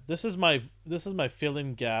 Yeah, this is my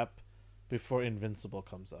fill-in gap before Invincible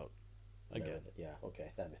comes out again. Yeah,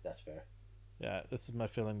 okay, that's fair. Yeah, this is my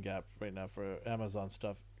fill-in gap right now for Amazon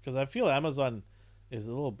stuff, because I feel Amazon is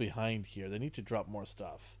a little behind here. They need to drop more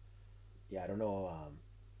stuff. Yeah, I don't know.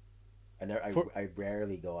 I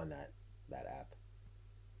rarely go on that app.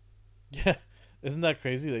 Yeah, isn't that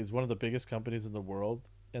crazy? Like, it's one of the biggest companies in the world,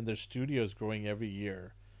 and their studio is growing every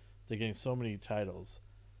year. They're getting so many titles,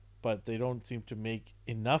 but they don't seem to make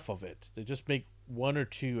enough of it. They just make 1 or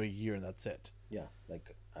 2 a year, and that's it. Yeah,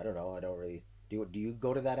 like, I don't know. I don't really do you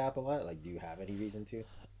go to that app a lot? Like, do you have any reason to?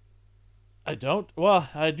 I don't. Well,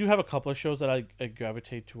 I do have a couple of shows that I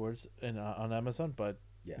gravitate towards on Amazon, but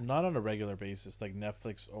not on a regular basis, like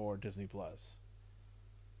Netflix or Disney Plus.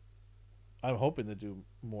 I'm hoping to do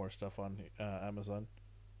more stuff on Amazon,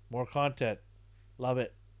 more content. Love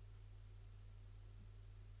it.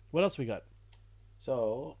 What else we got?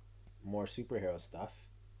 So, more superhero stuff.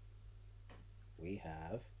 We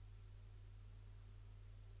have.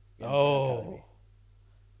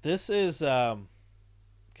 This is. Can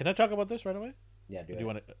I talk about this right away? Yeah, do you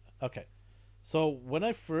want to? Okay. So when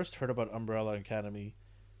I first heard about Umbrella Academy,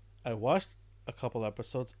 I watched a couple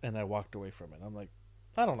episodes and I walked away from it. I'm like,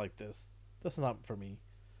 I don't like this. This is not for me.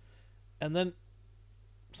 And then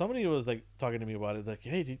somebody was like talking to me about it, like,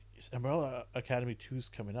 hey, Umbrella Academy 2's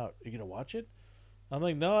coming out. Are you gonna watch it? I'm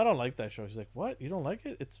like, no, I don't like that show. She's like, what? You don't like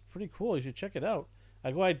it? It's pretty cool. You should check it out.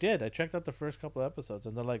 I go, I did. I checked out the first couple of episodes,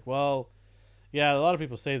 and they're like, well, yeah, a lot of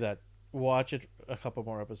people say that. Watch it a couple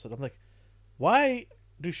more episodes. I'm like, why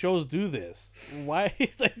do shows do this? Why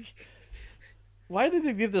why did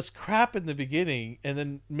they give this crap in the beginning and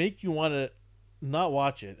then make you want to not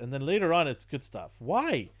watch it, and then later on it's good stuff?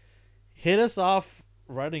 Why? Hit us off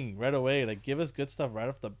running right away. Like, give us good stuff right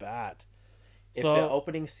off the bat. If the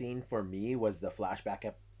opening scene for me was the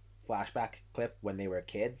flashback clip when they were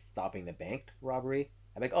kids stopping the bank robbery,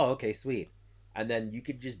 I'm like, oh, okay, sweet. And then you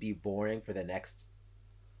could just be boring for the next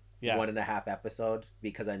 1.5 episode,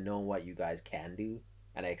 because I know what you guys can do,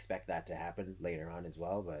 and I expect that to happen later on as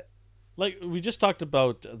well. But like we just talked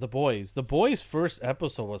about The Boys. The Boys' first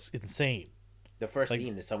episode was insane. The first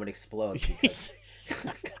scene is someone explodes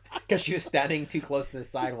because she was standing too close to the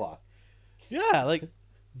sidewalk. Yeah, like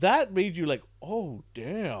that made you like, oh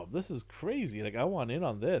damn, this is crazy. Like, I want in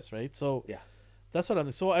on this, right? So yeah, that's what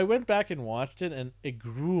I'm. So I went back and watched it, and it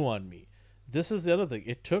grew on me. This is the other thing.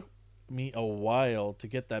 It took me a while to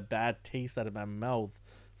get that bad taste out of my mouth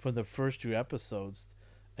from the first 2 episodes,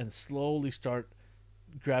 and slowly start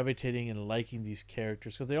gravitating and liking these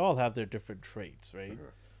characters, because they all have their different traits, right?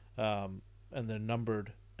 Mm-hmm. And they're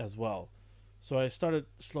numbered as well. So I started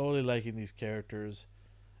slowly liking these characters.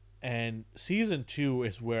 And season 2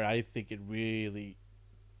 is where I think it really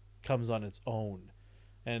comes on its own.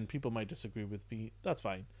 And people might disagree with me. That's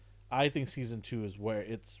fine. I think season 2 is where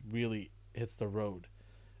it's really hits the road.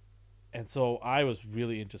 And so I was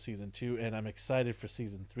really into season 2, and I'm excited for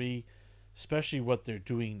season 3, especially what they're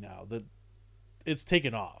doing now. That it's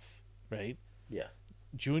taken off, right? Yeah.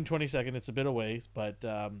 June 22nd. It's a bit away, but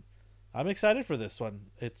I'm excited for this one.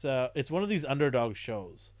 It's one of these underdog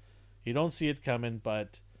shows. You don't see it coming,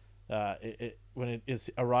 but when it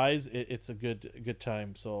arrives, it's a good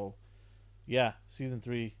time. So, yeah, season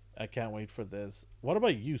 3. I can't wait for this. What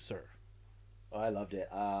about you, sir? Oh, I loved it.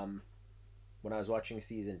 When I was watching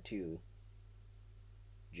season 2,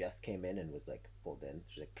 Jess came in and was like pulled in.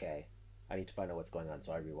 She's like, "Okay, I need to find out what's going on."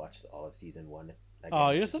 So I rewatched all of season 1. Again.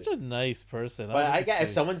 Oh, you're such a nice person. But I get,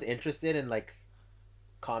 if someone's interested in like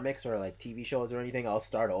comics or like TV shows or anything, I'll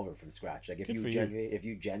start over from scratch. Like, if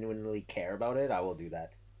you genuinely care about it, I will do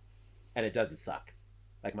that. And it doesn't suck.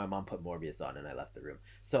 Like, my mom put Morbius on and I left the room.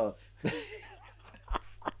 So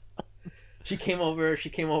she came over.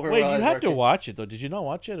 Wait, you had to watch it though. Did you not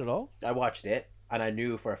watch it at all? I watched it, and I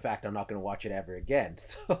knew for a fact I'm not going to watch it ever again.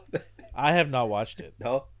 So I have not watched it.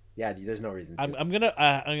 No. Yeah, there's no reason to. I'm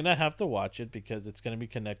gonna have to watch it because it's gonna be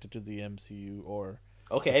connected to the MCU or.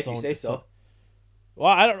 Okay, if you say so.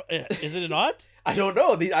 Well, I don't. Is it not? I don't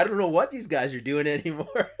know. I don't know what these guys are doing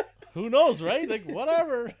anymore. Who knows, right? Like,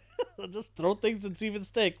 whatever. Just throw things and see if it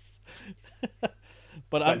sticks.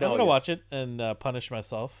 But I'm no, gonna yeah. watch it and punish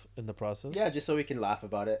myself in the process. Yeah, just so we can laugh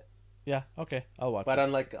about it. Yeah. Okay. I'll watch But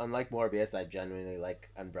it. unlike Morbius, I genuinely like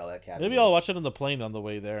Umbrella Academy. Maybe I'll watch it on the plane on the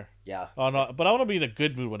way there. Yeah. Oh no! But I want to be in a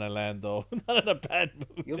good mood when I land, though, not in a bad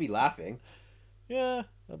mood. You'll be laughing. Yeah,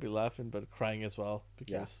 I'll be laughing, but crying as well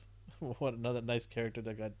because what another nice character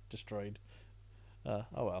that got destroyed. Oh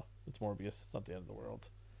well, it's Morbius. It's not the end of the world.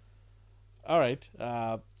 All right,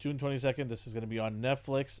 June 22nd. This is going to be on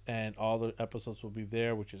Netflix, and all the episodes will be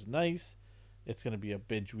there, which is nice. It's going to be a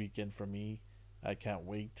binge weekend for me. I can't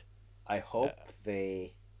wait. I hope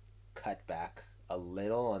they cut back a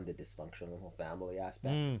little on the dysfunctional family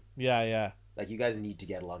aspect. Yeah. Like, you guys need to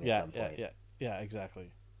get along at some point. Yeah,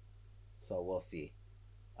 exactly. So we'll see.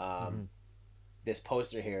 This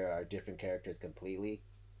poster here are different characters completely.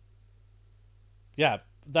 Yeah,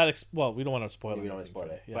 well, we don't want to spoil it. We don't want to spoil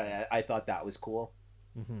it. Yeah. But I thought that was cool.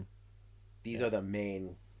 Mm-hmm. These are the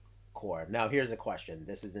main core. Now, here's a question.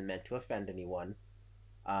 This isn't meant to offend anyone.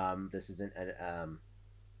 This isn't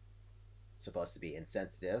supposed to be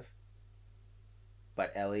insensitive.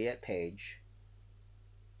 But Elliot Page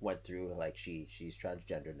went through, like, she's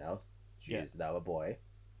transgender now. She is now a boy.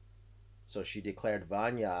 So she declared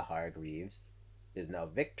Vanya Hargreaves is now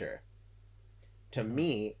Victor. To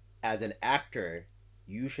me, as an actor,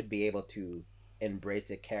 you should be able to embrace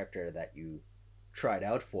a character that you tried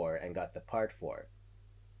out for and got the part for.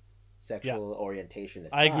 Sexual orientation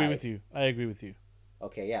aside. I agree with you.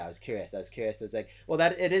 Okay, yeah, I was curious. I was like, well,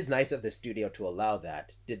 that it is nice of the studio to allow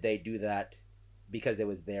that. Did they do that because it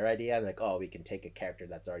was their idea? Like, oh, we can take a character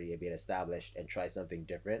that's already been established and try something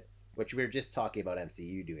different? Which we were just talking about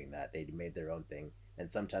MCU doing that. They made their own thing.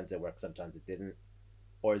 And sometimes it worked, sometimes it didn't.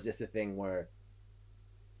 Or is this a thing where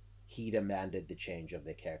he demanded the change of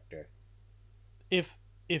the character? If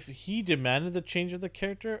he demanded the change of the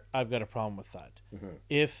character, I've got a problem with that. Mm-hmm.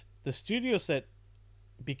 If the studio said,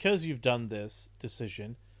 because you've done this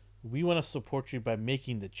decision, we want to support you by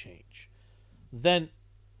making the change, then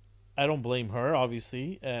I don't blame her,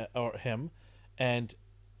 obviously, or him, and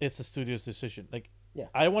it's the studio's decision. Like,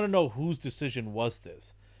 I want to know whose decision was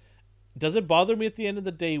this. Does it bother me at the end of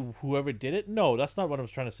the day whoever did it? No, that's not what I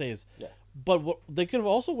was trying to say. But what they could have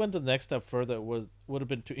also went the next step further would have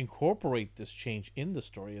been to incorporate this change in the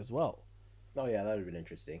story as well. Oh yeah, that would have been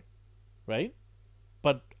interesting, right?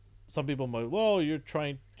 But some people might, well, you're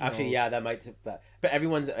trying. That might. But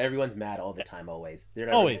everyone's mad all the time. Always. They're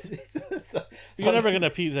never, always. You're never gonna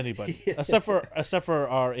appease anybody, except for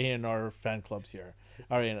our A&R fan clubs here.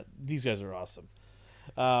 These guys are awesome.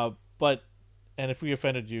 But if we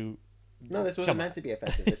offended you, no, this wasn't meant to be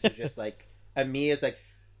offensive. This is just like, at me, it's like,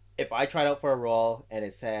 if I tried out for a role and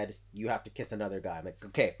it said you have to kiss another guy, I'm like,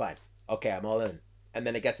 okay, fine, okay, I'm all in. And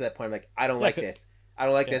then it gets to that point, I'm like, I don't like this. I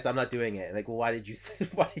don't like this. I'm not doing it. Like, well, why did you?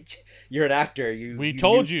 You're an actor. We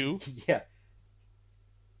told you. Yeah.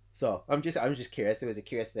 So I'm just curious. It was a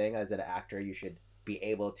curious thing. As an actor, you should be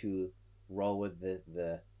able to roll with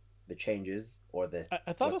the changes or the.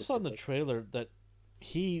 I thought I saw in the trailer that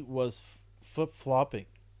he was flip flopping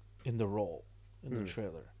in the role in the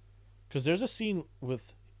trailer, because there's a scene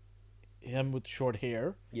with him with short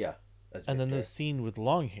hair. Yeah. And then the scene with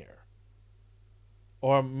long hair.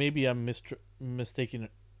 Or maybe I'm mistaking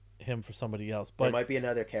him for somebody else. But there might be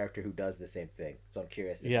another character who does the same thing. So I'm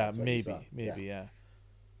curious. Yeah, maybe.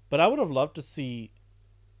 But I would have loved to see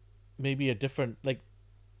maybe a different, like,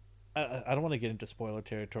 I don't want to get into spoiler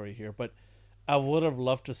territory here, but I would have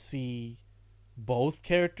loved to see both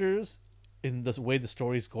characters in the way the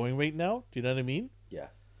story's going right now. Do you know what I mean? Yeah.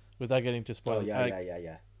 Without getting to spoil. Yeah.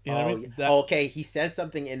 You know what I mean? Okay, he says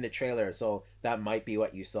something in the trailer, so that might be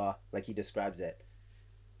what you saw. Like, he describes it.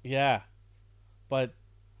 Yeah. But...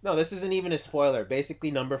 No, this isn't even a spoiler. Basically,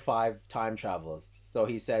 number 5 time travels. So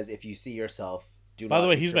he says, if you see yourself, do not... By the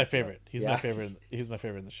way, he's my favorite. He's my favorite. He's my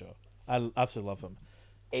favorite in the show. I absolutely love him.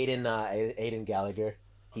 Aiden Gallagher.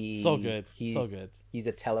 So good. He's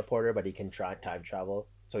a teleporter, but he can time travel.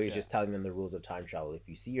 So he's just telling them the rules of time travel. If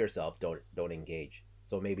you see yourself, don't engage.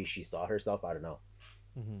 So maybe she saw herself. I don't know.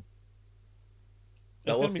 Mm-hmm.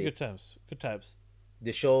 It's gonna be good times. Good times.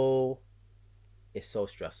 The show is so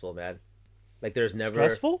stressful, man. Like, there's never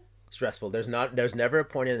stressful. There's never a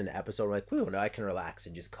point in an episode where, like, whew, now I can relax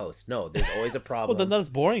and just coast. No, there's always a problem. Well, then that's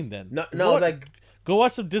boring. Then go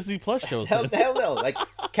watch some Disney Plus shows. Hell no. Like,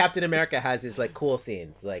 Captain America has his, like, cool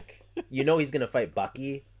scenes. Like, you know he's gonna fight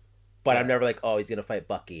Bucky, but I'm never like, oh, he's gonna fight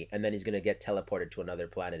Bucky, and then he's gonna get teleported to another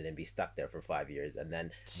planet and be stuck there for 5 years, and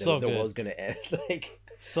then the world's gonna end.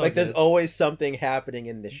 There's always something happening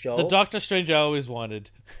in the show. The Doctor Strange I always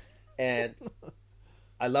wanted. And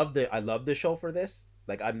I love the show for this.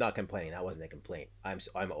 Like, I'm not complaining. That wasn't a complaint.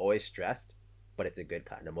 I'm always stressed, but it's a good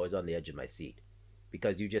kind. I'm always on the edge of my seat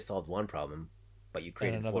because you just solved one problem, but you And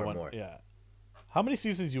created another four one. more. Yeah. How many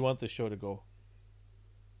seasons do you want this show to go?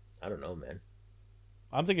 I don't know, man.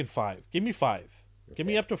 I'm thinking 5. Give me 5. Give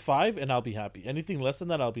me Okay. up to 5 and I'll be happy. Anything less than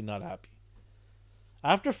that, I'll be not happy.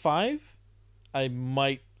 After 5, I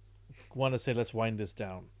might want to say, let's wind this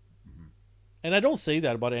down. And I don't say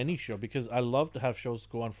that about any show because I love to have shows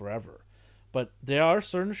go on forever. But there are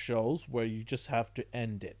certain shows where you just have to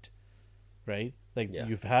end it, right? Like, Yeah.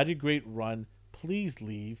 you've had a great run. Please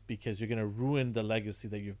leave because you're going to ruin the legacy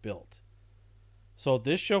that you've built. So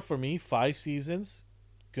this show for me, 5 seasons,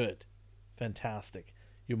 good. Fantastic.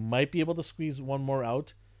 You might be able to squeeze one more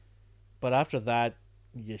out. But after that,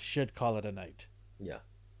 you should call it a night. Yeah.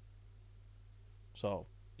 So,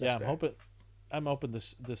 That's yeah, fair. I'm hoping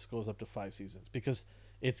this goes up to 5 seasons because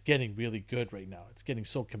it's getting really good right now. It's getting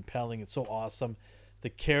so compelling. It's so awesome. The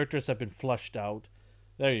characters have been flushed out.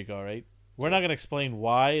 There you go, right? We're not going to explain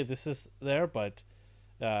why this is there, but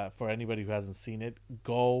for anybody who hasn't seen it,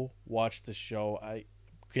 go watch the show. I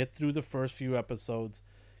get through the first few episodes,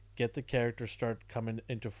 get the characters start coming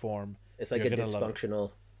into form. It's like You're a gonna love it.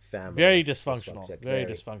 dysfunctional family. Very dysfunctional. Dysfunctional, Very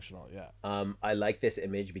very. dysfunctional, yeah. I like this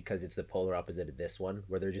image because it's the polar opposite of this one,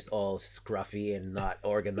 where they're just all scruffy and not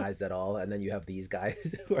organized at all, and then you have these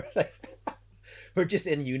guys who are like, who are just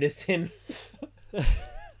in unison.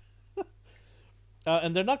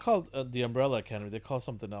 And they're not called the Umbrella Academy. They're called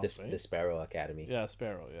something else, The, right? the Sparrow Academy. Yeah,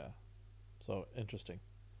 Sparrow, yeah. So, interesting.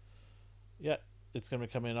 Yeah, it's going to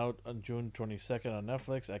be coming out on June 22nd on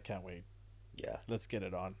Netflix. I can't wait. Yeah. Let's get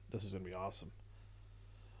it on. This is going to be awesome.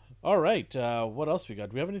 All right, what else we got?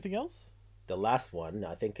 Do we have anything else? The last one,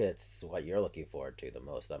 I think it's what you're looking forward to the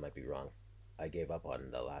most. I might be wrong. I gave up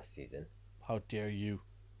on the last season. How dare you?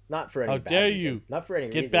 Not for any How bad dare reason. you? Not for any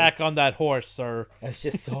Get reason. back on that horse, sir. It's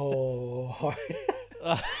just so hard.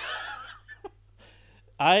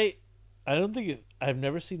 I don't think I've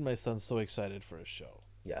never seen my son so excited for a show.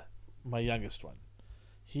 Yeah. My youngest one.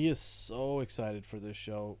 He is so excited for this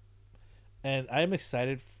show. And I'm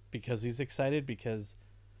excited because he's excited because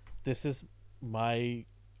this is my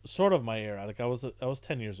sort of my era. Like I was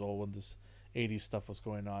 10 years old when this 80s stuff was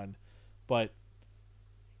going on. But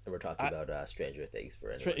And we're talking about Stranger Things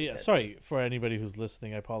for anyone. who yeah, can't sorry for anybody who's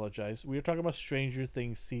listening. I apologize. We were talking about Stranger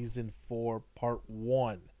Things season 4 part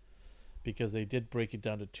 1 because they did break it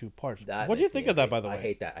down to 2 parts. see. That What do you makes me think of that, hate- by the way? I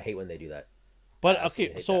hate that. I hate when they do that. But I absolutely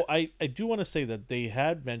okay, hate so that. I do want to say that they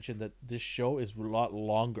had mentioned that this show is a lot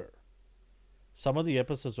longer. Some of the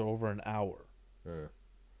episodes are over an hour. Hmm.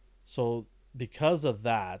 So because of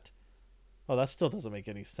that, that still doesn't make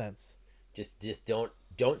any sense. Just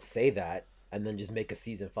don't say that and then just make a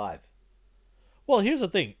season 5. Well, here's the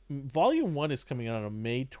thing. Volume 1 is coming out on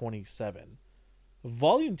May 27.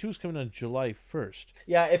 Volume 2 is coming on July 1st.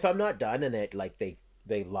 Yeah, if I'm not done and it like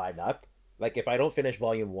they line up, like if I don't finish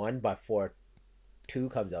volume 1 before 2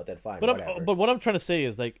 comes out, then fine. Whatever. But what I'm trying to say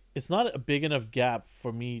is like it's not a big enough gap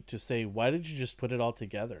for me to say why did you just put it all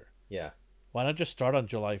together? Yeah. Why not just start on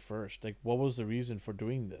July 1st? Like what was the reason for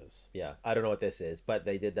doing this? Yeah. I don't know what this is, but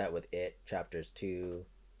they did that with It chapters 2,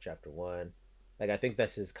 chapter 1. Like I think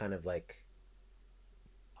this is kind of like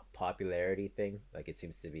a popularity thing. Like it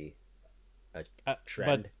seems to be a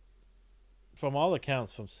trend. But from all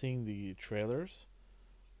accounts, from seeing the trailers,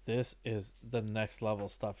 this is the next level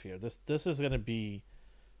stuff here. This is gonna be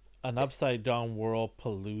an upside down world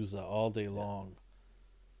palooza all day long.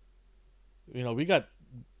 You know, we got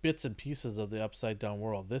bits and pieces of the upside down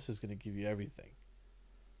world. This is gonna give you everything.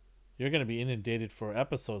 You're gonna be inundated for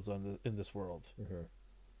episodes in this world. Mhm.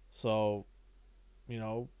 So, you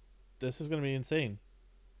know, this is gonna be insane.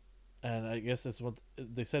 And I guess it's what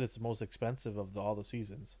they said. It's the most expensive of all the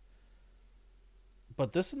seasons.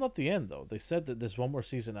 But this is not the end, though. They said that there's one more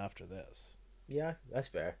season after this, Yeah, that's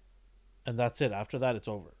fair. and that's it. After that, it's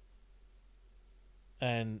over.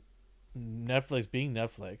 And Netflix, being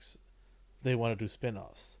Netflix, they want to do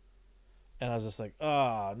spin-offs. And I was just like,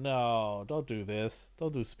 oh no, don't do this.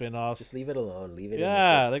 Don't do spin-offs. Just leave it alone. Leave it.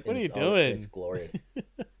 Yeah, in like, what in are you its own- doing? Its glory.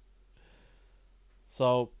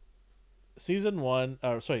 So, season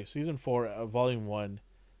 4, volume 1.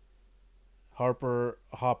 Harper,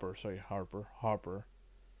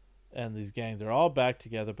 and these gangs, they're all back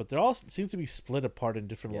together, but they're all seem to be split apart in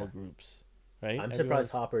different Yeah. little groups, right? I'm Everyone's-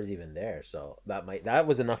 surprised Hopper's even there. So that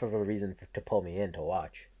was enough of a reason to pull me in to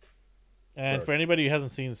watch. And for anybody who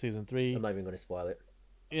hasn't seen season 3, I'm not even going to spoil it.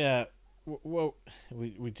 yeah, well,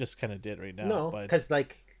 we just kind of did right now. No, but because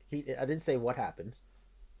like I didn't say what happens.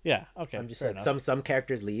 yeah, okay. I'm just fair like enough. some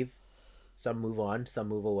characters leave, some move on, some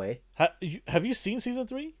move away. Have you seen season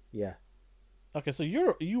 3? Yeah, Okay, so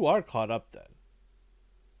you are caught up then,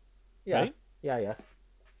 yeah. right? Yeah, yeah.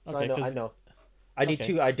 So I Okay, know, I because know. I need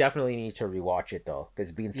okay, to. I definitely need to rewatch it though, because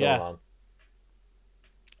it's been so yeah. long.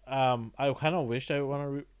 I kind of wished I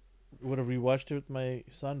would have rewatched it with my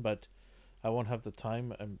son, but I won't have the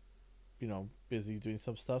time. I'm busy doing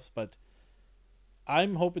some stuff, but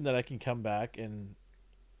I'm hoping that I can come back and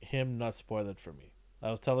him not spoil it for me. I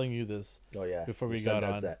was telling you this Oh yeah, before your we son got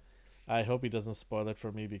does on. that. I hope he doesn't spoil it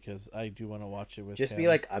for me because I do want to watch it with Just be him.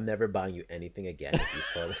 like, I'm never buying you anything again if you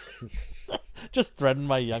spoil this. Just threaten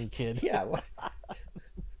my young kid. Yeah, what?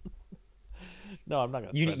 No, I'm not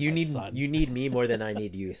gonna You threaten you my need son. you need me more than I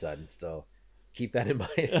need you, son. So keep that in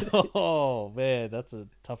mind. Oh man, that's a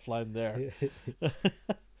tough line there.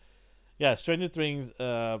 Yeah, Stranger Things.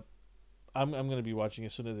 I'm gonna be watching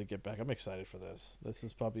as soon as I get back. I'm excited for this. This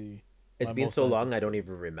is probably It's my been most so long, I anticipated. don't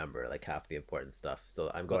even remember like half the important stuff.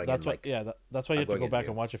 So I'm going in That's why. like Yeah, that's why you I'm have to going go in back new.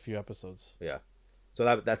 and watch a few episodes. Yeah.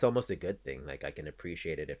 So that's almost a good thing. Like I can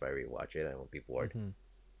appreciate it if I rewatch it. I won't be bored. Hmm.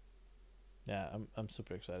 Yeah, I'm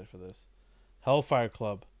super excited for this. Hellfire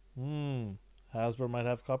Club. Hmm. Hasbro might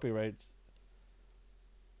have copyrights.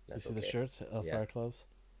 You That's see the okay. shirts, Yeah. Hellfire Clubs.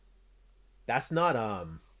 That's not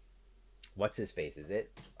what's his face, is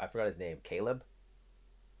it? I forgot his name. Caleb?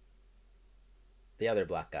 The other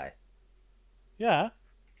black guy. Yeah,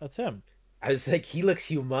 that's him. I was like, he looks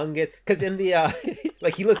humongous. Because in the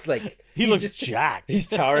like he looks like He he's looks just jacked. he's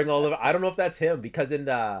towering all over. I don't know if that's him because in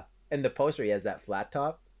the poster he has that flat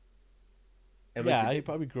top. And like Yeah, he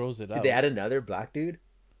probably grows it did they out. add another black dude?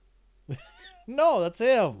 No, that's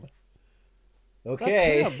him. That's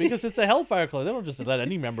Okay. him because it's a Hellfire Club. They don't just let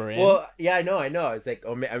any member in. Well, yeah, I know. It's like,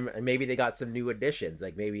 oh, maybe they got some new additions.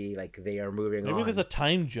 Like maybe like they are moving Maybe there's on. a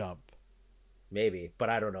time jump. Maybe, but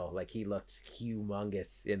I don't know. Like he looked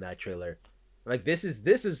humongous in that trailer. Like this is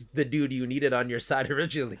the dude you needed on your side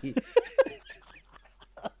originally.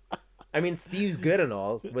 I mean, Steve's good and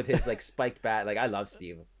all with his like spiked bat. Like I love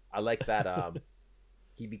Steve. I like that.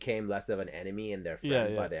 He became less of an enemy and their Yeah,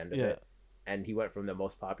 friend yeah, by the end of yeah. it, and he went from the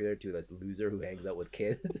most popular to this loser who hangs out with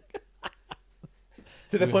kids.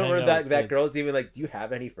 To the We point hang where out that with that kids. girl's even like, "Do you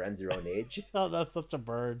have any friends your own age?" Oh, that's such a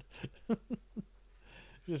bird.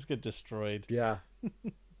 Just get destroyed. Yeah.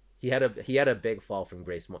 He had a big fall from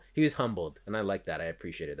grace. He was humbled, and I like that. I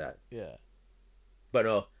appreciated that. Yeah. But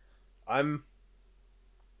no, I'm.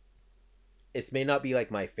 It may not be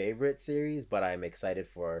like my favorite series, but I'm excited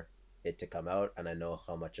for it to come out, and I know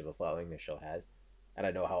how much of a following the show has, and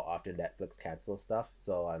I know how often Netflix cancels stuff.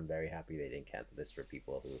 So I'm very happy they didn't cancel this for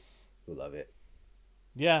people who love it.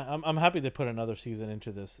 Yeah, I'm happy they put another season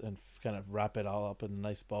into this and kind of wrap it all up in a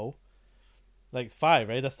nice bow. Like 5,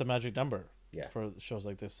 right? That's the magic number Yeah. for shows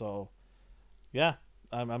like this. So, yeah,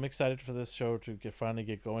 I'm excited for this show to finally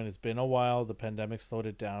get going. It's been a while. The pandemic slowed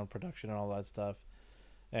it down, production and all that stuff,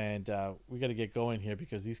 and we got to get going here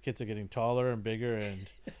because these kids are getting taller and bigger, and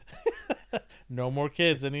no more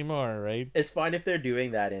kids anymore, right? It's fine if they're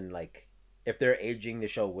doing that in like if they're aging the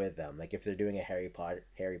show with them, like if they're doing a Harry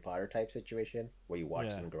Potter type situation where you watch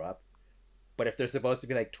Yeah. them grow up. But if they're supposed to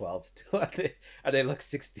be like 12 still, are they like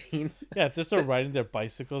 16? Yeah, if they're still riding their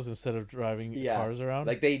bicycles instead of driving Yeah. cars around,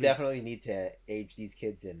 Like they definitely need to age these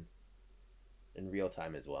kids in real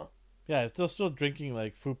time as well. yeah, if they're still drinking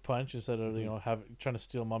like fruit punch instead of trying to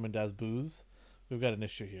steal mom and dad's booze, we've got an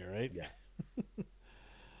issue here, right? Yeah.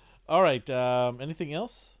 All right. Anything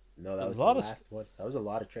else? No, that There's was a the lot of last one. That was a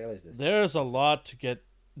lot of trailers this. There's a lot to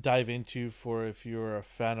dive into for if you're a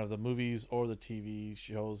fan of the movies or the TV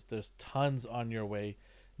shows. There's tons on your way.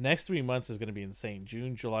 Next 3 months is going to be insane.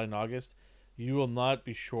 June, July, and August. You will not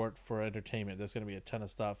be short for entertainment. There's going to be a ton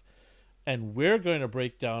of stuff. And we're going to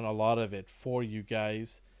break down a lot of it for you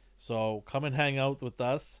guys. So come and hang out with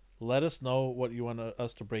us. Let us know what you want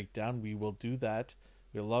us to break down. We will do that.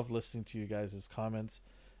 We love listening to you guys' comments.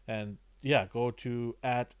 And yeah, go to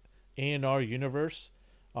at ANR Universe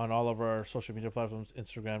on all of our social media platforms,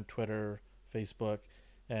 Instagram, Twitter, Facebook,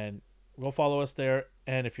 and go follow us there.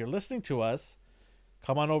 And if you're listening to us,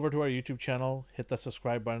 come on over to our YouTube channel, hit the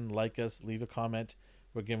subscribe button, like us, leave a comment.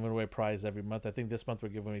 We're giving away a prize every month. I think this month we're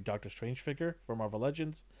giving away Doctor Strange figure from Marvel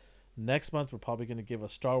Legends. Next month we're probably going to give a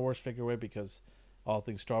Star Wars figure away because all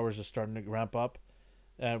things Star Wars is starting to ramp up.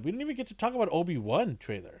 And we didn't even get to talk about Obi-Wan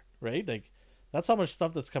trailer, right? Like, that's how much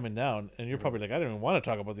stuff that's coming down. And you're probably like, I don't even want to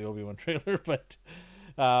talk about the Obi-Wan trailer, but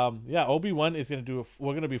yeah, Obi-Wan is going to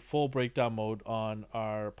we're going to be full breakdown mode on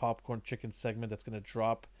our popcorn chicken segment that's going to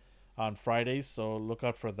drop on Fridays. So look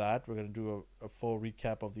out for that. We're going to do a full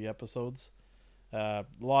recap of the episodes.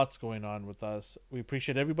 Lots going on with us. We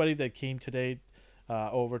appreciate everybody that came today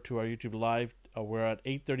over to our YouTube live. We're at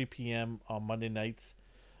 8:30 p.m. on Monday nights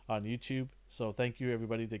on YouTube. So thank you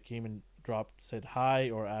everybody that came and said hi,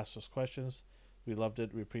 or asked us questions. We loved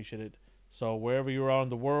it. We appreciate it. So wherever you are in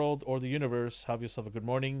the world or the universe, have yourself a good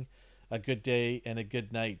morning, a good day, and a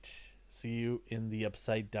good night. See you in the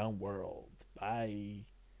upside down world. Bye.